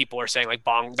ones that people were saying like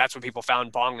Bong. That's when people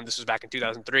found Bong, and this was back in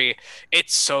 2003.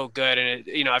 It's so good,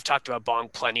 and I've talked about Bong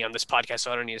plenty on this podcast,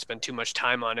 so I don't need to spend too much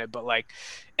time on it. But like,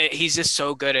 he's just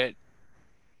so good at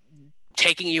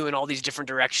taking you in all these different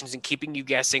directions and keeping you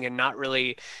guessing and not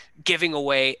really giving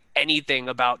away anything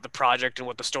about the project and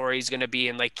what the story is going to be.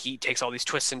 And like he takes all these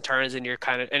twists and turns, and you're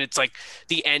kind of, and it's like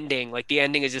the ending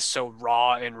is just so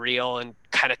raw and real and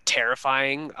kind of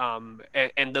terrifying,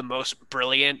 and the most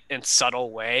brilliant and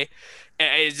subtle way.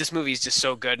 This movie is just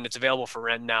so good, and it's available for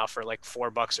rent now for like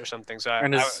 $4 or something. So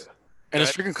And his and go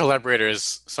his ahead. freaking collaborator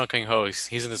is Sung Kang Ho.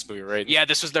 He's in this movie, right? Yeah,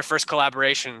 this was their first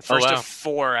collaboration. Oh First of wow.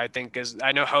 four, I think, is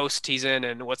I know Host he's in,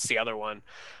 and what's the other one?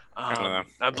 I don't know.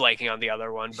 I'm blanking on the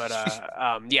other one, but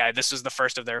yeah, this was the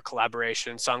first of their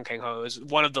collaboration. Song Kang Ho is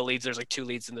one of the leads. There's like two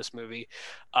leads in this movie.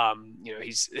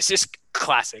 It's just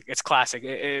classic. It's classic.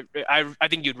 I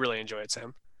think you'd really enjoy it,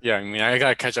 Sam. Yeah, I mean, I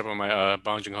gotta catch up on my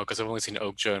Bong Joon-ho because I've only seen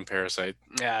Okja and Parasite.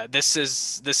 Yeah, this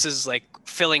is like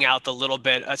filling out the little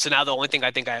bit. So now the only thing I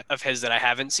think of his that I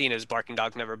haven't seen is Barking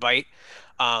Dogs Never Bite,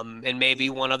 and maybe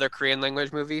one other Korean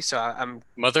language movie. So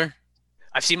Mother?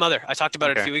 I've seen Mother. I talked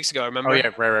about it a Okay. few weeks ago. Oh Remember? yeah,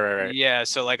 right. Yeah,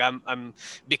 so like I'm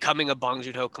becoming a Bong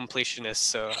Joon-ho completionist,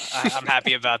 so I'm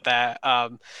happy about that.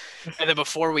 And then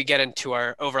before we get into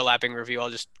our overlapping review, I'll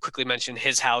just quickly mention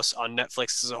His House on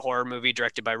Netflix. This is a horror movie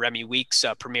directed by Remy Weeks,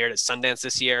 premiered at Sundance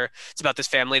this year. It's about this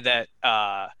family that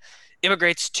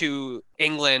immigrates to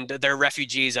England. They're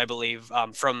refugees, I believe,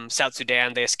 from South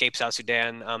Sudan. They escape South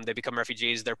Sudan. They become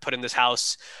refugees. They're put in this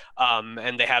house,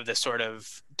 and they have this sort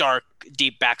of dark,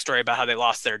 deep backstory about how they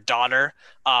lost their daughter,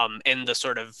 in the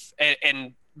sort of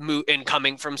and in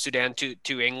coming from Sudan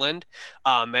to England,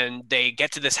 and they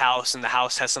get to this house, and the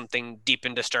house has something deep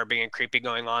and disturbing and creepy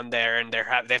going on there, and they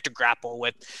have to grapple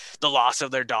with the loss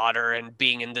of their daughter and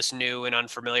being in this new and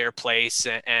unfamiliar place.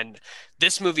 And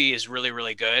this movie is really,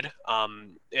 really good.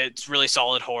 It's really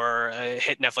solid horror. It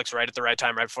hit Netflix right at the right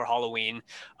time, right before Halloween.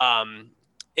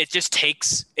 It just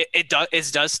takes it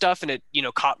does stuff, and it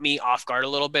caught me off guard a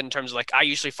little bit in terms of like I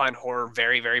usually find horror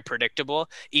very, very predictable,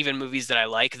 even movies that I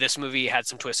like. This movie had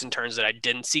some twists and turns that I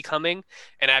didn't see coming,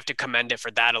 and I have to commend it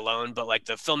for that alone. But like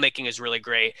the filmmaking is really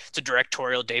great. It's a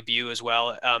directorial debut as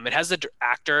well. It has the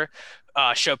actor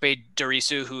Shope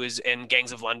Darisu, who is in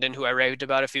Gangs of London, who I raved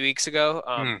about a few weeks ago,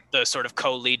 Hmm, the sort of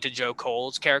co-lead to Joe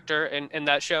Cole's character in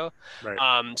that show.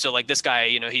 right. So like this guy,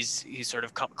 he's sort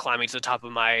of climbing to the top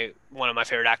of my one of my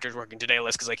favorite actors working today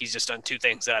list because like he's just done two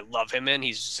things that I love him in.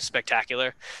 He's just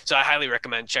spectacular. So I highly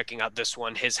recommend checking out this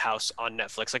one, His House on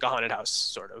Netflix, like a haunted house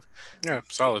sort of. Yeah,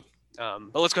 solid.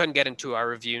 But let's go ahead and get into our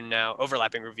review now,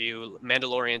 overlapping review,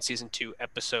 Mandalorian Season 2,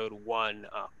 Episode 1.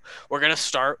 We're going to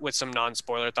start with some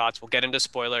non-spoiler thoughts. We'll get into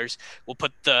spoilers. We'll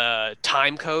put the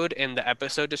time code in the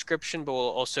episode description, but we'll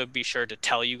also be sure to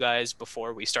tell you guys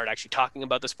before we start actually talking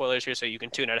about the spoilers here so you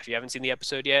can tune out if you haven't seen the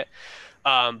episode yet.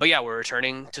 But yeah, we're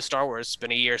returning to Star Wars. It's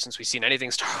been a year since we've seen anything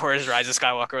Star Wars. Rise of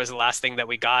Skywalker was the last thing that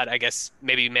we got. I guess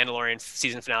maybe Mandalorian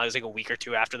season finale was like a week or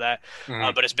two after that.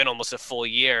 Mhm. But it's been almost a full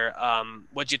year.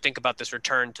 What'd you think about this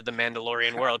return to the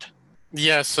Mandalorian world?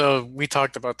 Yeah, so we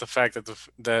talked about the fact that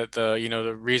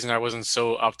the reason I wasn't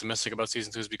so optimistic about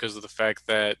season two is because of the fact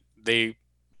that they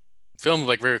filmed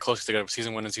like very closely together,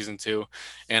 season one and season two.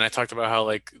 And I talked about how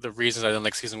like the reasons I didn't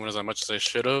like season one as much as I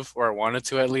should have, or I wanted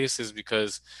to at least, is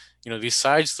because these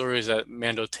side stories that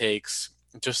Mando takes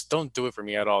just don't do it for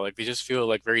me at all. Like they just feel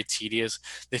like very tedious.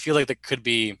 They feel like they could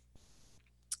be,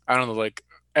 I don't know, like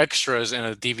extras in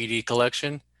a DVD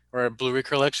collection or a Blu-ray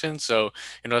collection. So,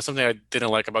 that's something I didn't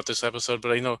like about this episode.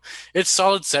 But it's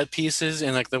solid set pieces,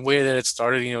 and like the way that it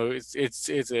started,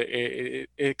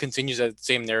 it continues that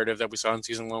same narrative that we saw in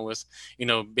season one with,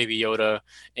 Baby Yoda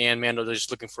and Mando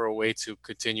just looking for a way to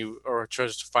continue or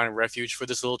just to find refuge for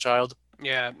this little child.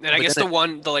 Yeah, and I But guess then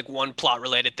the one plot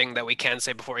related thing that we can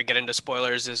say before we get into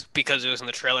spoilers is because it was in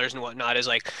the trailers and whatnot is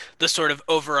like the sort of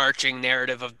overarching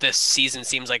narrative of this season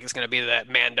seems like it's going to be that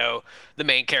Mando, the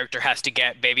main character, has to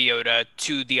get Baby Yoda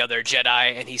to the other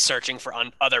Jedi, and he's searching for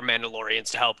other Mandalorians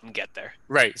to help him get there.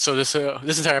 right. So this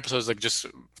entire episode is like just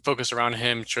focused around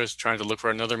him just trying to look for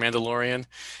another Mandalorian,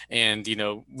 and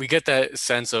we get that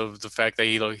sense of the fact that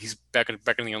he's back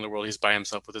in the underworld. He's by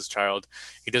himself with his child.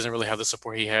 He doesn't really have the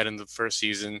support he had in the first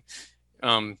season.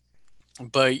 Um,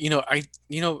 but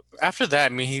after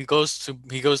that, I mean, he goes to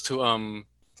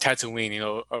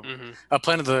Tatooine. Hmm. A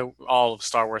planet that all of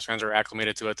Star Wars fans are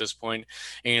acclimated to at this point.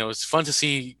 And it's fun to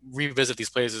see revisit these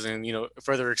places and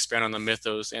further expand on the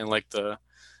mythos and like the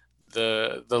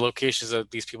locations that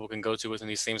these people can go to within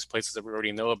these same places that we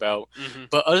already know about. Hmm.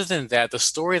 But other than that, the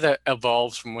story that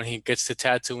evolves from when he gets to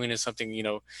Tatooine is something,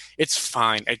 it's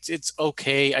fine. It's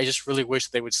okay. I just really wish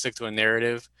they would stick to a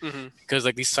narrative Hmm. because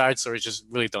like these side stories just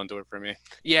really don't do it for me.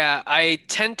 Yeah, I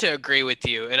tend to agree with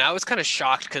you, and I was kind of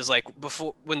shocked because like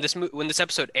before when this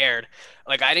episode aired,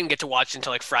 Like I didn't get to watch it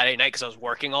until like Friday night because I was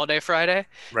working all day Friday,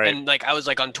 Right. and like I was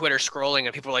like on Twitter scrolling,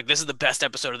 and people were like, "This is the best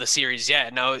episode of the series yet."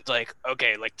 And now it's like,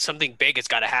 okay, like something big has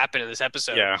got to happen in this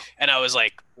episode, Yeah. and I was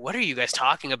like, "What are you guys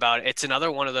talking about?" It's another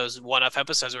one of those one-off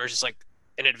episodes where it's just like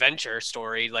an adventure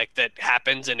story like that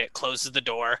happens and it closes the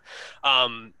door,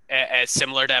 as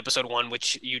similar to episode one,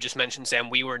 which you just mentioned, Sam,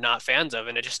 we were not fans of,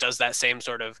 and it just does that same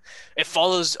sort of, it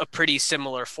follows a pretty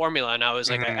similar formula, and I was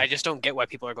like, I Hmm. just don't get why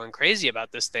people are going crazy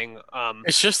about this thing.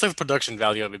 It's just like the production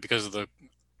value of it because of the.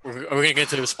 Are we gonna get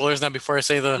to the spoilers now before I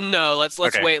say the? No, let's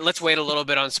Okay. wait. Let's wait a little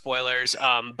bit on spoilers.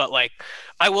 But like,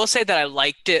 I will say that I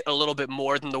liked it a little bit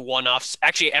more than the one-offs.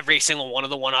 Actually, every single one of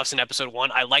the one-offs in episode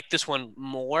one, I liked this one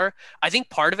more. I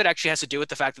think part of it actually has to do with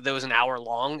the fact that it was an hour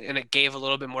long, and it gave a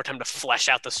little bit more time to flesh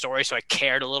out the story. So I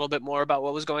cared a little bit more about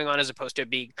what was going on as opposed to it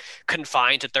being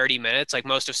confined to 30 minutes. Like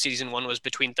most of season one was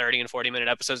between 30 and 40-minute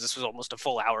episodes. This was almost a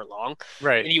full hour long,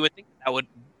 Right. and you would think that would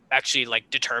actually like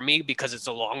deter me because it's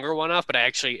a longer one off, but I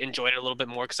actually enjoyed it a little bit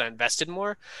more because I invested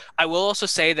more. I will also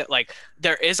say that like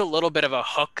there is a little bit of a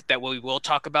hook that we will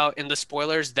talk about in the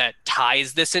spoilers that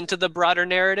ties this into the broader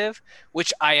narrative,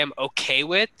 which I am okay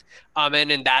with. And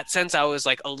in that sense, I was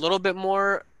like a little bit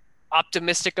more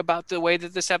optimistic about the way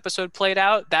that this episode played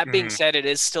out. That being Hmm. said, it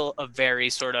is still a very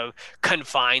sort of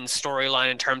confined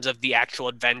storyline in terms of the actual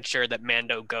adventure that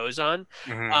Mando goes on.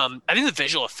 Hmm. I think the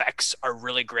visual effects are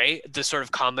really great. The sort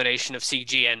of combination of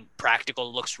CG and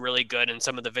practical looks really good, and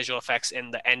some of the visual effects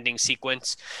in the ending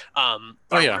sequence Oh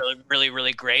are yeah. really, really,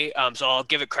 really great. So I'll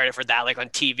give it credit for that. Like on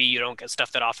TV, you don't get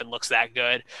stuff that often looks that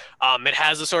good. It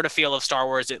has the sort of feel of Star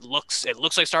Wars. It looks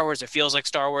like Star Wars. It feels like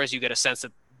Star Wars. You get a sense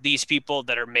that these people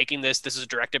that are making this is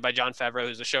directed by Jon Favreau,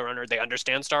 who's the showrunner. They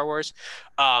understand Star Wars.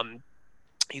 Um,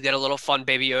 you get a little fun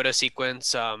Baby Yoda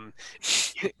sequence. A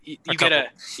You get couple. a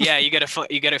yeah, you get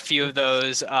a few of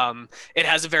those. It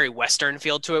has a very Western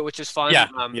feel to it, which is fun. Yeah.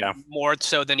 Yeah. More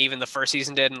so than even the first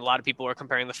season did, and a lot of people were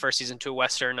comparing the first season to a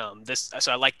Western.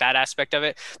 So I like that aspect of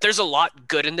it. There's a lot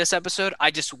good in this episode.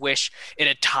 I just wish it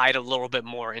had tied a little bit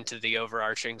more into the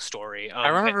overarching story. I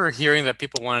remember hearing that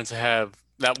people wanted to have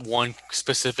that one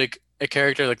specific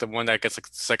character, like the one that gets like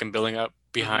second billing up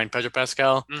Mhm, behind Pedro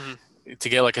Pascal, mhm. to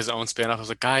get like his own spin-off. I was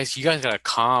like, guys, you guys gotta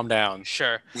calm down.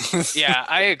 Sure. Yeah,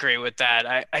 I agree with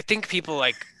that. I think people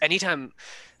like anytime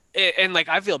and like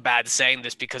I feel bad saying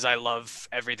this because I love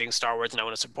everything Star Wars and I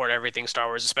want to support everything Star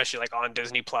Wars, especially like on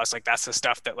Disney Plus. Like that's the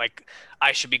stuff that like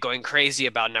I should be going crazy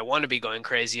about and I want to be going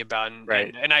crazy about, and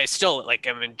Right. I still like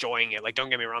am enjoying it. Like don't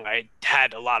get me wrong, I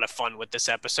had a lot of fun with this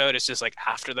episode. It's just like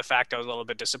after the fact I was a little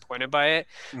bit disappointed by it.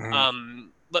 Hmm.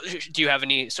 Do you have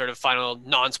any sort of final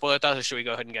non-spoiler thoughts, or should we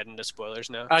go ahead and get into spoilers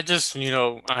now? I just,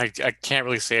 I can't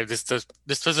really say it. This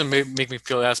doesn't make me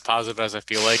feel as positive as I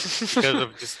feel like because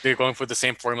of just they're going for the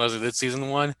same formula as they did season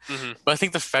one. Hmm. But I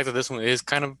think the fact that this one is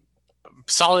kind of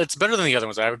solid. It's better than the other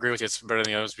ones. I agree with you. It's better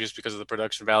than the others just because of the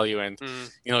production value and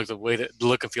Hmm. like the way that the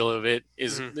look and feel of it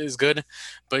Hmm. is good.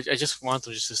 But I just want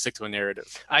them just to stick to a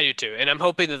narrative. I do too, and I'm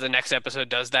hoping that the next episode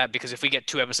does that because if we get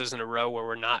two episodes in a row where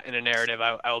we're not in a narrative,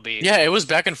 I will be. Yeah, it was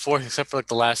back and forth except for like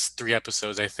the last three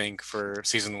episodes, I think, for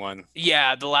season one.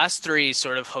 Yeah, the last three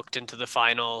sort of hooked into the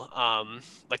final,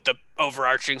 like the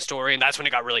overarching story, and that's when it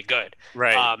got really good.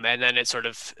 Right. And then it sort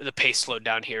of the pace slowed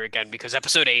down here again because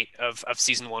episode eight of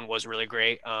season one was really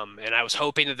great. And I was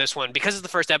hoping that this one, because it's the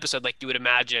first episode, like you would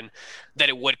imagine, that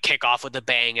it would kick off with a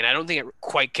bang, and I don't think it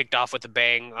quite kicked off with a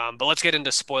bang. But let's get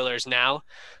into spoilers now.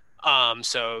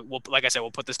 So we'll, like I said,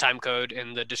 we'll put this time code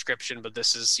in the description, but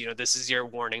this is your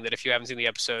warning that if you haven't seen the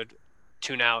episode,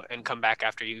 tune out and come back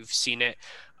after you've seen it.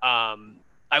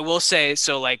 I will say,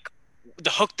 so like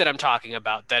the hook that I'm talking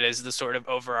about, that is the sort of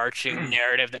overarching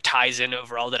narrative that ties in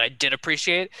overall that I did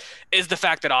appreciate, is the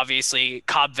fact that obviously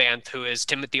Cobb Vanth, who is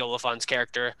Timothy Olyphant's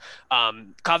character,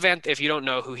 Cobb Vanth, if you don't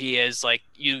know who he is, like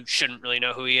you shouldn't really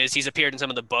know who he is. He's appeared in some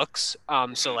of the books,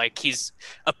 so like he's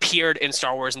appeared in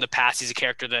Star Wars in the past. He's a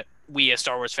character that we as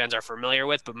Star Wars fans are familiar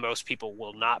with, but most people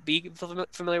will not be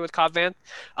familiar with Cobb Vanth.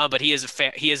 But he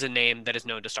is a name that is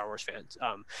known to Star Wars fans.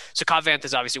 So Cobb Vanth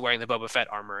is obviously wearing the Boba Fett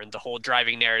armor, and the whole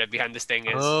driving narrative behind this thing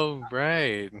is. Oh,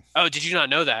 right. Oh, did you not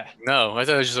know that? No, I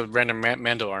thought it was just a random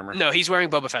Mando armor. No, he's wearing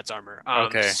Boba Fett's armor.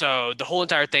 Okay. So the whole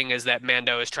entire thing is that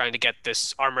Mando is trying to get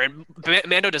this armor, and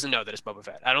Mando doesn't know that it's Boba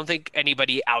Fett. I don't think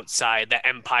anybody outside the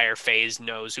Empire phase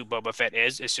knows who Boba Fett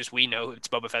is. It's just we know it's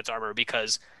Boba Fett's armor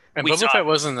because And we Boba saw Fett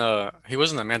wasn't a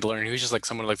Mandalorian. He was just like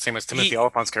someone like same as Timothy he.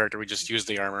 Olyphant's character. We just used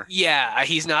the armor. Yeah,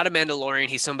 he's not a Mandalorian.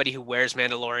 He's somebody who wears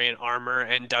Mandalorian armor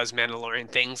and does Mandalorian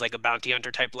things like a bounty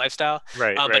hunter type lifestyle.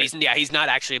 Right, But right. he's not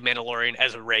actually a Mandalorian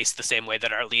as a race the same way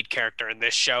that our lead character in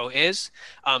this show is.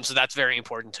 So that's very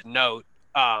important to note.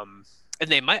 and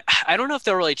they might. I don't know if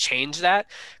they'll really change that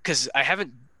because I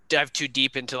haven't dived too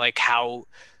deep into like how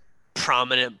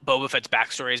prominent Boba Fett's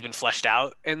backstory has been fleshed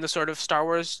out in the sort of Star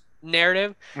Wars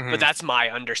narrative, but Hmm. that's my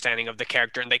understanding of the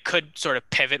character, and they could sort of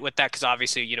pivot with that because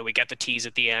obviously, we get the tease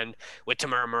at the end with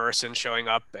Tamara Morrison showing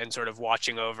up and sort of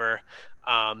watching over,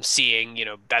 seeing,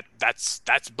 that's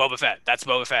Boba Fett, that's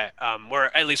Boba Fett. We're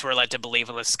at least we're led to believe,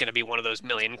 unless it's going to be one of those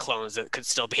million clones that could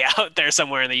still be out there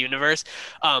somewhere in the universe.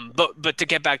 But to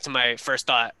get back to my first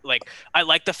thought, like I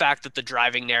like the fact that the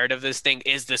driving narrative of this thing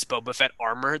is this Boba Fett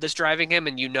armor that's driving him,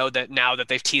 and you know that now that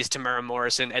they've teased Tamara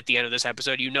Morrison at the end of this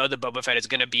episode, you know that Boba Fett is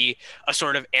going to be a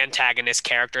sort of antagonist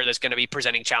character that's going to be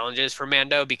presenting challenges for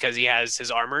Mando because he has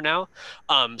his armor now.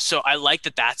 So I like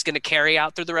that that's going to carry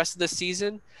out through the rest of the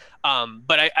season.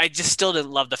 But I just still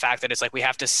didn't love the fact that it's like we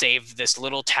have to save this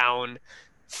little town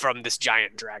from this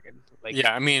giant dragon. Like,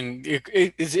 Yeah, I mean,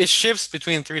 it shifts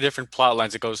between three different plot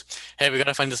lines. It goes, hey, we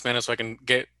gotta find this man so I can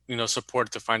get,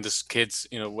 support to find this kid's,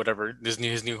 whatever, his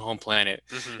new home planet.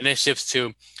 mhm. And it shifts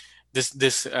to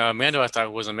this Mando I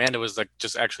thought was a Mando was like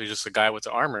just actually just a guy with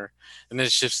the armor. And then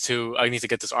it shifts to I need to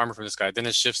get this armor from this guy. Then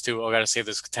it shifts to, oh, I gotta save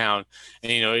this town.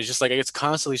 And it's just like it's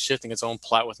constantly shifting its own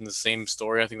plot within the same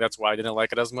story. I think that's why I didn't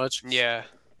like it as much. Yeah.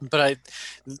 But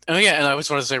oh yeah, and I just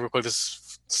want to say real quick,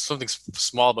 this something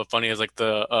small but funny is like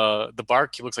the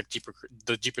bark. He looks like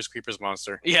the Jeepers Creepers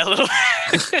monster. Yeah, a little.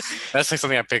 That's like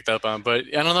something I picked up on. But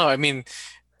I don't know. I mean,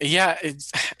 yeah,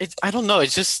 it's I don't know.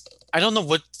 It's just I don't know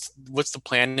what's the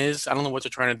plan is. I don't know what they're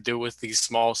trying to do with these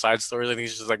small side stories. I think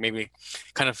it's just like maybe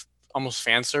kind of almost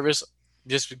fan service,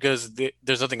 just because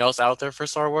there's nothing else out there for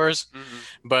Star Wars. Mhm.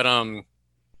 But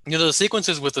the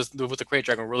sequences with the Crate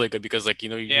Dragon were really good because like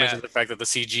you Yeah. mentioned the fact that the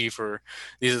CG for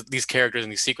these characters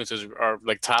and these sequences are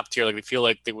like top tier. Like they feel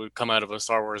like they would come out of a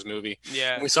Star Wars movie. And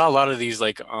Yeah. we saw a lot of these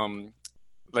like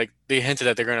they hinted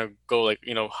that they're gonna go like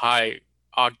high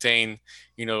octane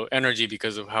energy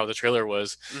because of how the trailer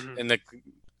was, Mhm. and like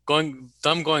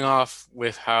going off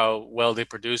with how well they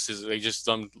produced is they just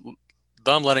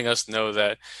them letting us know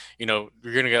that you're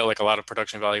gonna get like a lot of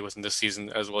production value within this season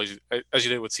as well as you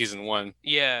did with season one.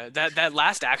 Yeah, that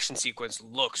last action sequence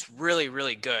looks really,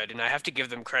 really good, and I have to give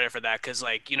them credit for that because,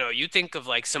 like, you think of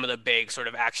like some of the big sort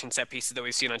of action set pieces that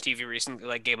we've seen on TV recently,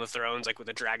 like Game of Thrones, like with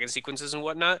the dragon sequences and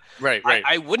whatnot. Right, I, right.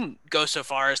 I wouldn't go so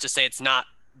far as to say it's not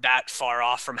that far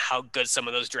off from how good some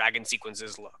of those dragon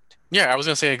sequences looked. Yeah, I was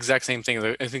gonna say the exact same thing.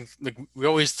 Like, I think like we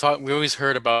always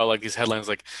heard about like these headlines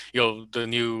like, the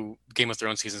new Game of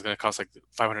Thrones season is gonna cost like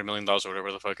 $500 million or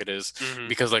whatever the fuck it is, Hmm.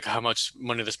 because like how much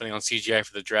money they're spending on CGI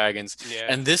for the dragons. Yeah,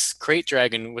 And this Crate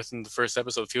Dragon within the first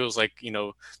episode feels like,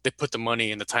 they put the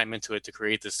money and the time into it to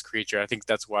create this creature. I think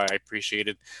that's why I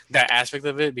appreciated that aspect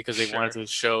of it, because they wanted sure. to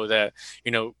show that,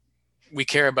 you know, we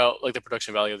care about like the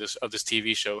production value of this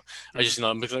TV show. I just, Mhm.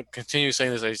 I'm gonna continue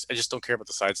saying this. I just don't care about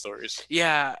the side stories.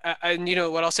 Yeah, and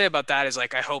what I'll say about that is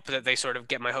like I hope that they sort of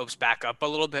get my hopes back up a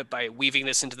little bit by weaving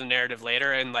this into the narrative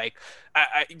later. And like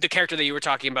the character that you were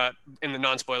talking about in the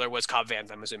non-spoiler was Cobb Vanth,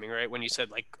 I'm assuming, right? When you said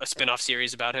like a spin-off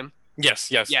series about him.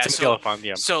 Yes, yes, Yeah, Timothy so Olyphant.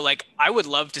 Yeah. so like I would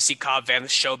love to see Cobb Vanth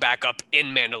show back up in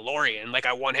Mandalorian. Like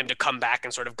I want him to come back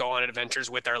and sort of go on adventures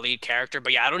with our lead character.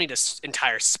 But yeah, I don't need an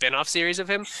entire spin-off series of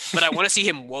him, but I want to see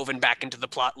him woven back into the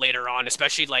plot later on,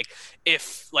 especially like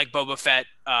if like Boba Fett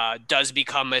does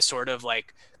become a sort of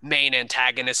like main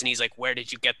antagonist and he's like, where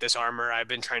did you get this armor? I've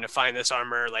been trying to find this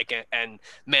armor, like, and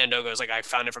Mando goes like, I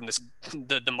found it from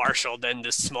the marshal, then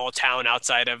this small town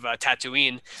outside of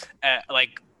Tatooine,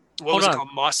 like what Hold was it on, called?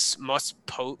 Moss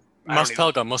I don't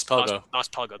even. Mos Mos Pelgo. Mos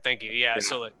Pelgo. Thank you. Yeah. Yeah.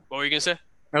 So like, what were you gonna say?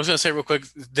 I was gonna say real quick,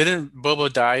 didn't Bobo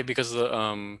die because of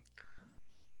the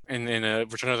in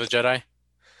Return of the Jedi?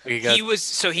 He got He was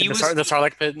so in the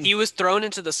Sarlacc pit. he was thrown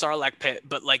into the Sarlacc pit,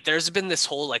 but like there's been this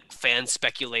whole like fan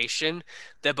speculation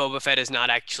that Boba Fett is not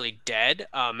actually dead.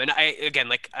 And I again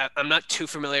like I'm not too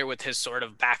familiar with his sort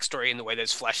of backstory and the way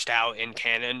that's fleshed out in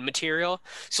canon material.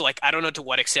 So like I don't know to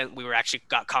what extent we were actually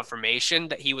got confirmation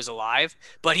that he was alive,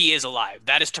 but he is alive.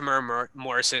 That is Tamara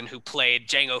Morrison who played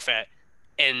Jango Fett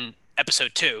in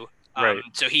episode two. Right.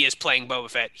 So he is playing Boba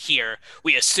Fett here.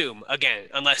 We assume again,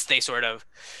 unless they sort of.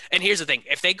 And here's the thing: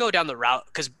 if they go down the route,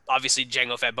 because obviously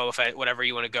Jango Fett, Boba Fett, whatever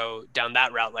you want to go down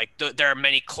that route, like there are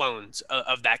many clones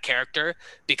of that character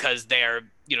because they are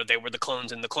they were the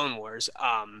clones in the Clone Wars.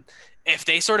 If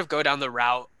they sort of go down the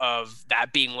route of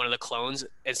that being one of the clones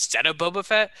instead of Boba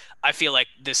Fett, I feel like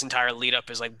this entire lead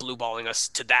up is like blue balling us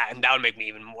to that, and that would make me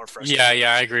even more Yeah, frustrated.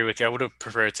 yeah, I agree with you. I would have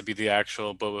preferred it to be the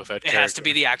actual Boba Fett It has to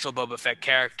be character. the actual Boba Fett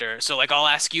character. So like I'll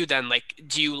ask you then, like,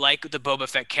 do you like the Boba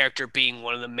Fett character being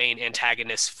one of the main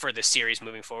antagonists for the series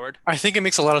moving forward? I think it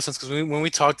makes a lot of sense because when we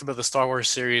talked about the Star Wars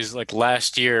series like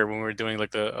last year when we were doing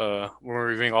like the when we were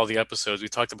reviewing all the episodes, we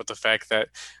talked about the fact that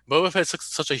Boba Fett's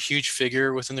such a huge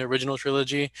figure within the original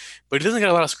trilogy, but he doesn't get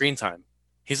a lot of screen time.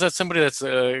 He's not somebody that's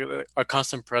a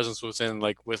constant presence within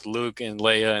like with Luke and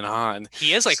Leia and Han.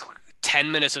 He has like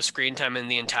 10 minutes of screen time in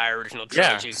the entire original Yeah,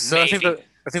 trilogy, so maybe.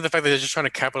 I think the fact that they're just trying to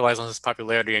capitalize on his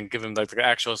popularity and give him like the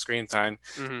actual screen time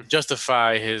Hmm.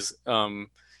 justify his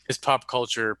pop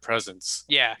culture presence.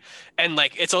 Yeah, and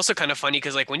like it's also kind of funny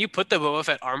because like when you put the Boba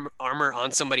Fett armor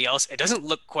on somebody else, it doesn't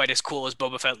look quite as cool as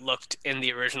Boba Fett looked in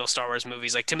the original Star Wars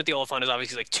movies. Like Timothy Olyphant is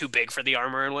obviously like too big for the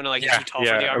armor and whatnot, like he's Yeah, too tall for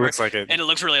yeah, the it armor, looks like it. and it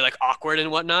looks really like awkward and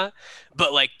whatnot.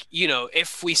 But like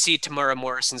if we see Tamara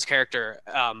Morrison's character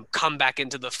come back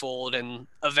into the fold and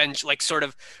avenge, like sort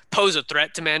of pose a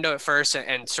threat to Mando at first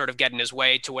and sort of get in his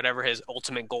way to whatever his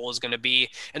ultimate goal is going to be,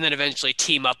 and then eventually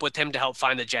team up with him to help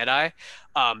find the Jedi.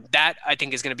 That I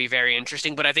think is going to be very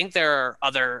interesting. But I think there are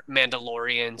other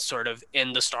Mandalorians sort of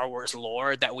in the Star Wars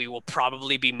lore that we will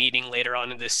probably be meeting later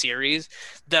on in this series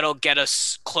that'll get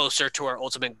us closer to our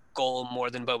ultimate goal more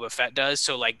than Boba Fett does.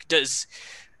 So like does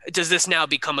this now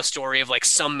become a story of like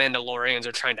some Mandalorians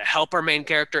are trying to help our main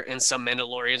character and some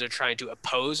Mandalorians are trying to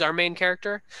oppose our main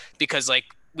character? Because like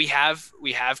we have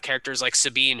characters like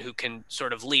Sabine who can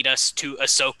sort of lead us to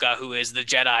Ahsoka, who is the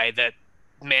Jedi that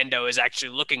Mando is actually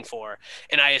looking for.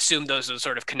 And I assume those are the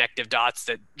sort of connective dots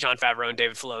that Jon Favreau and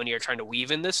David Filoni are trying to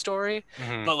weave in this story.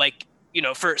 Hmm. But like,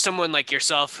 for someone like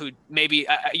yourself who maybe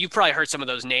you probably heard some of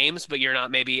those names, but you're not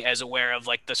maybe as aware of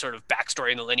like the sort of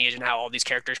backstory and the lineage and how all these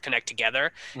characters connect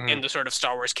together in Hmm. the sort of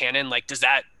Star Wars canon. Like, does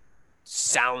that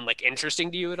sound like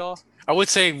interesting to you at all? I would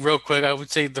say real quick, I would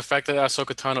say the fact that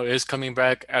Ahsoka Tano is coming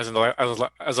back as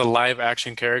a live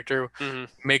action character Hmm.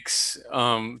 makes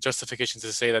justification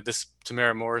to say that this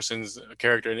Tamara Morrison's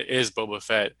character is Boba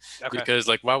Fett Okay. because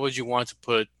like why would you want to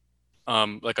put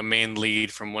like a main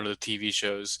lead from one of the TV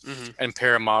shows Hmm. and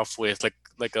pair him off with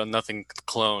like a nothing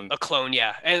clone? A clone,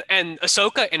 yeah. And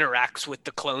Ahsoka interacts with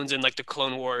the clones in like the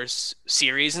Clone Wars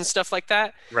series and stuff like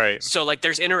that. Right. So like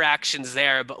there's interactions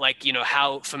there, but like,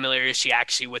 how familiar is she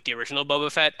actually with the original Boba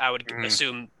Fett? I would Mhm.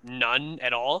 assume none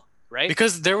at all, right?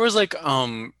 Because there was like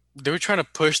they were trying to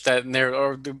push that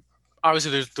narrative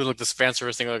obviously there's like this fan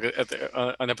service thing like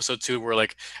on episode 2 where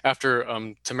like after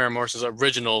Tamara Morrison's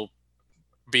original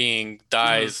being Hmm.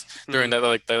 dies during Hmm.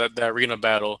 that arena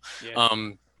battle, Yeah.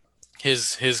 um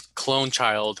his clone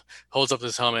child holds up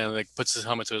his helmet and like puts his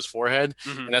helmet to his forehead,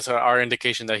 Hmm. and that's our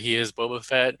indication that he is Boba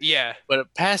Fett. Yeah,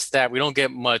 But past that, we don't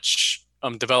get much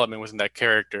development within that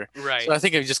character. So right. I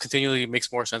think it just continually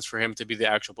makes more sense for him to be the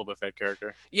actual Boba Fett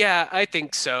character. Yeah, I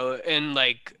think so. And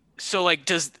like so like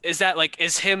does is that like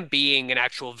is him being an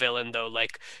actual villain though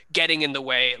like getting in the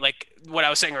way like what I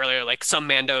was saying earlier like some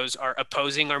Mandos are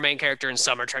opposing our main character and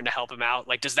some are trying to help him out.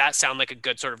 Like does that sound like a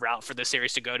good sort of route for the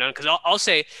series to go down? Because I'll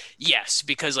say yes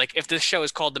because like if this show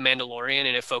is called The Mandalorian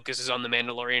and it focuses on the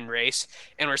Mandalorian race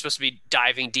and we're supposed to be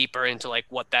diving deeper into like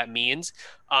what that means,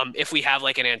 if we have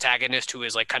like an antagonist who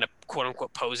is like kind of quote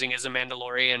unquote posing as a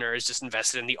Mandalorian or is just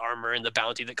invested in the armor and the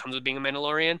bounty that comes with being a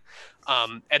Mandalorian,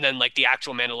 and then like the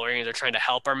actual Mandalorians are trying to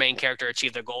help our main character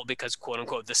achieve their goal because quote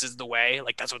unquote this is the way,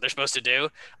 like that's what they're supposed to do.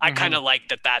 I kind Hmm. of like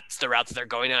that that's the route that they're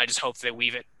going, and I just hope they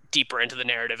weave it deeper into the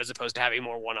narrative as opposed to having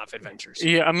more one-off adventures.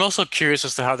 Yeah, I'm also curious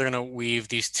as to how they're gonna weave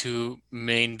these two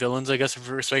main villains. I guess if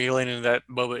we're speculating that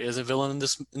Boba is a villain in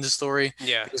this story,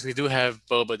 Yeah. because we do have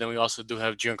Boba, then we also do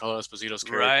have Giancarlo Esposito's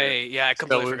character. Right. Yeah, I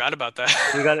completely So forgot about that.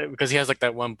 we got it because he has like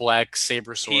that one black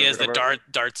saber He sword, is the whatever.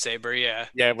 Darth Saber. Yeah.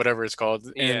 Yeah, whatever it's called.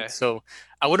 And Yeah. so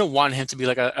I wouldn't want him to be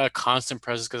like a constant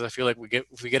presence because I feel like we get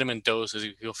if we get him in doses,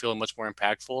 he'll feel much more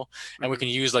impactful, and we Hmm. can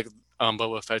use like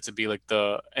Boba Fett to be like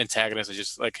the antagonist, and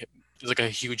just like like a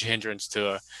huge hindrance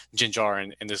to Din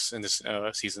Djarin in this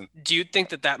season. Do you think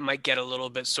that that might get a little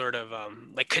bit sort of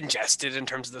like congested in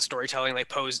terms of the storytelling, like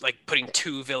pose like putting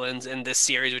two villains in this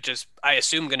series, which is I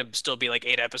assume going to still be like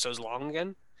 8 episodes long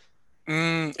again?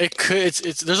 It could.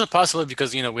 It's there's a possibility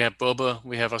because we have Boba,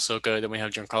 we have Ahsoka, then we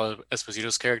have Giancarlo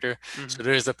Esposito's character. Hmm. So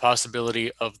there's the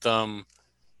possibility of them,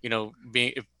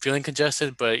 being feeling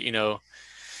congested, but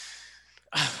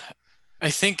I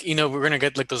think we're gonna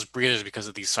get like those breathers because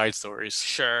of these side stories.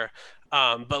 Sure.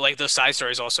 But like those side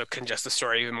stories also congest the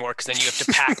story even more because then you have to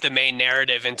pack the main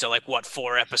narrative into like what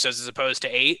 4 episodes as opposed to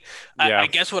 8. I Yeah.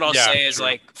 guess what I'll Yeah, say is true.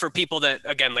 like for people that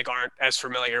again like aren't as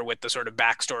familiar with the sort of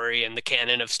backstory and the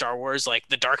canon of Star Wars, like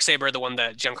the Darksaber, the one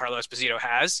that Giancarlo Esposito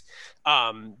has,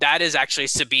 that is actually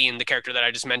Sabine, the character that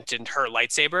I just mentioned, her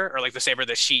lightsaber or like the saber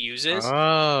that she uses.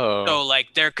 Oh. So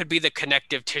like there could be the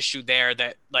connective tissue there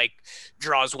that like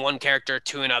draws one character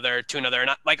to another. And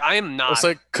like I am It's not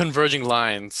like converging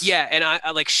lines. yeah, and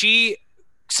I like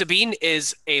Sabine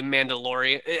is a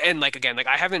Mandalorian, and like again, like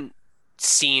I haven't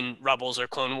seen Rebels or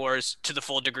Clone Wars to the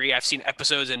full degree. I've seen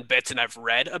episodes and bits, and I've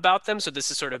read about them. So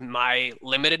this is sort of my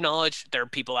limited knowledge. There are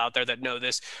people out there that know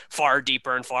this far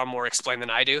deeper and far more explained than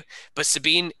I do. But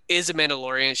Sabine is a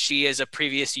Mandalorian. She is a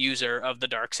previous user of the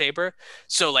dark saber.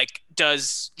 So like,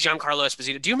 does Giancarlo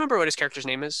Esposito? Do you remember what his character's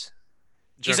name is?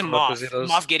 He's a Giancarlo Moff. Esposito's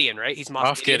Moff Gideon, right? He's Moff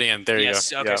Moff Gideon. Gideon. There you go.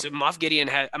 Yes. Okay. Yeah. So Moff Gideon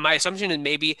had my assumption is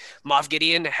maybe Moff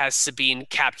Gideon has Sabine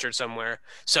captured somewhere.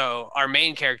 So our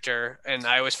main character, and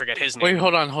I always forget his Wait, name.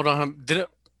 hold on, hold on.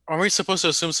 Are we supposed to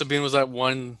assume Sabine was that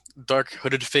one dark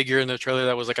hooded figure in the trailer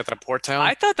that was like at that port town?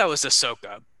 I thought that was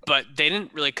Ahsoka, but they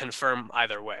didn't really confirm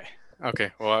either way.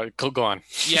 Okay, well, go on.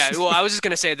 Yeah. Well, I was just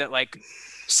gonna say that like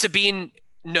Sabine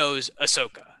knows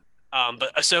Ahsoka.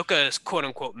 But Ahsoka is quote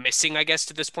unquote missing, I guess,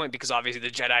 to this point because obviously the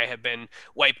Jedi have been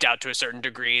wiped out to a certain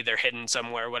degree. They're hidden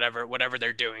somewhere, whatever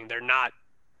they're doing. They're not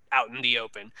out in the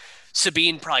open.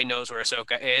 Sabine probably knows where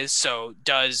Ahsoka is. So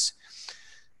does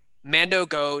Mando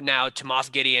go now to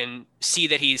Moff Gideon, see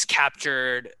that he's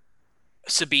captured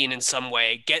Sabine in some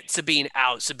way, get Sabine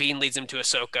out. Sabine leads him to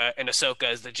Ahsoka, and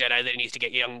Ahsoka is the Jedi that needs to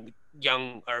get young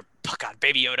or oh God,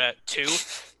 Baby Yoda too.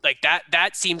 Like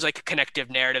that seems like a connective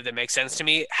narrative that makes sense to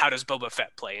me. How does Boba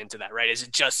Fett play into that, right? Is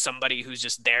it just somebody who's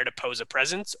just there to pose a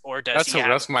presence, or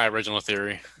That's my original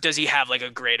theory. does he have like a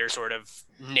greater sort of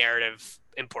narrative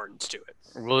importance to it?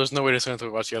 Well, there's no way to say until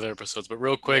we watch the other episodes. But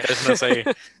real quick, I just want to Yeah.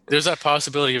 say there's that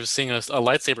possibility of seeing a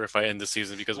lightsaber fight in this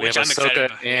season because we have Which I'm excited Ahsoka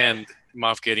about. Yeah, and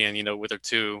Moff Gideon, with their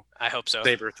two I hope so.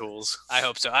 saber tools. I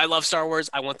hope so. I love Star Wars.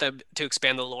 I want them to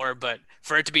expand the lore, but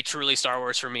for it to be truly Star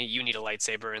Wars for me, you need a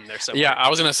lightsaber in there Yeah, somewhere. I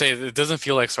was gonna say it doesn't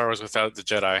feel like Star Wars without the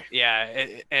Jedi Yeah,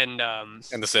 and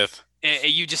and the Sith.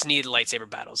 you just need lightsaber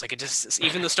battles. Like it just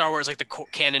even the Star Wars like the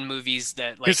canon movies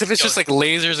that like Because if it's don't just like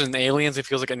lasers and aliens, it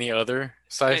feels like any other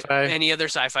sci-fi. any other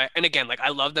sci-fi. And again, like I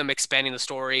love them expanding the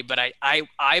story, but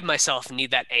I myself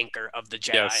need that anchor of the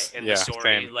Yes, Jedi in the yeah, story.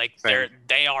 same, Like same.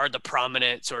 they are the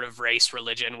prominent sort of race,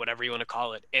 religion, whatever you want to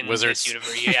call it in this Wizards.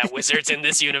 universe. Yeah, wizards in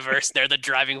this universe. They're the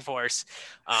driving force.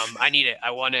 I need it.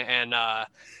 I want it. And I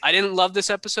didn't love this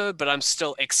episode, but I'm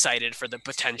still excited for the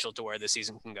potential to where the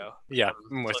season can go. Yeah,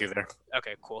 I'm with you there.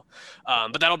 Okay, cool.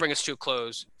 But that'll bring us to a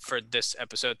close for this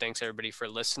episode. Thanks everybody for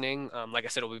listening. Like I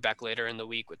said, we'll be back later in the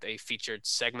week with a featured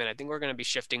segment. I think we're going to be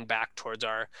shifting back towards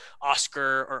our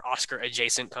Oscar or Oscar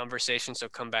adjacent conversation. So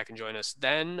come back and join us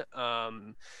then.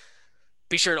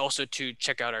 Be sure also to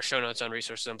check out our show notes on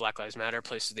resources on Black Lives Matter,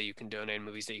 places that you can donate,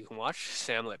 movies that you can watch.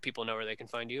 Sam, let people know where they can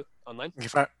find you online. You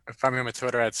can find me on my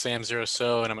Twitter at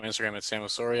Sam0So and on my Instagram at Sam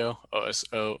Osorio,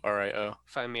 Osorio.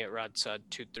 Find me at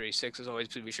RodSod236. As always,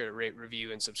 please be sure to rate,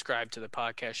 review, and subscribe to the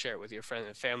podcast. Share it with your friends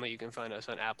and family. You can find us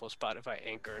on Apple, Spotify,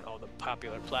 Anchor, and all the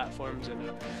popular platforms. And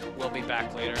we'll be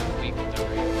back later in the week with the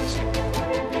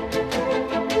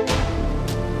radio.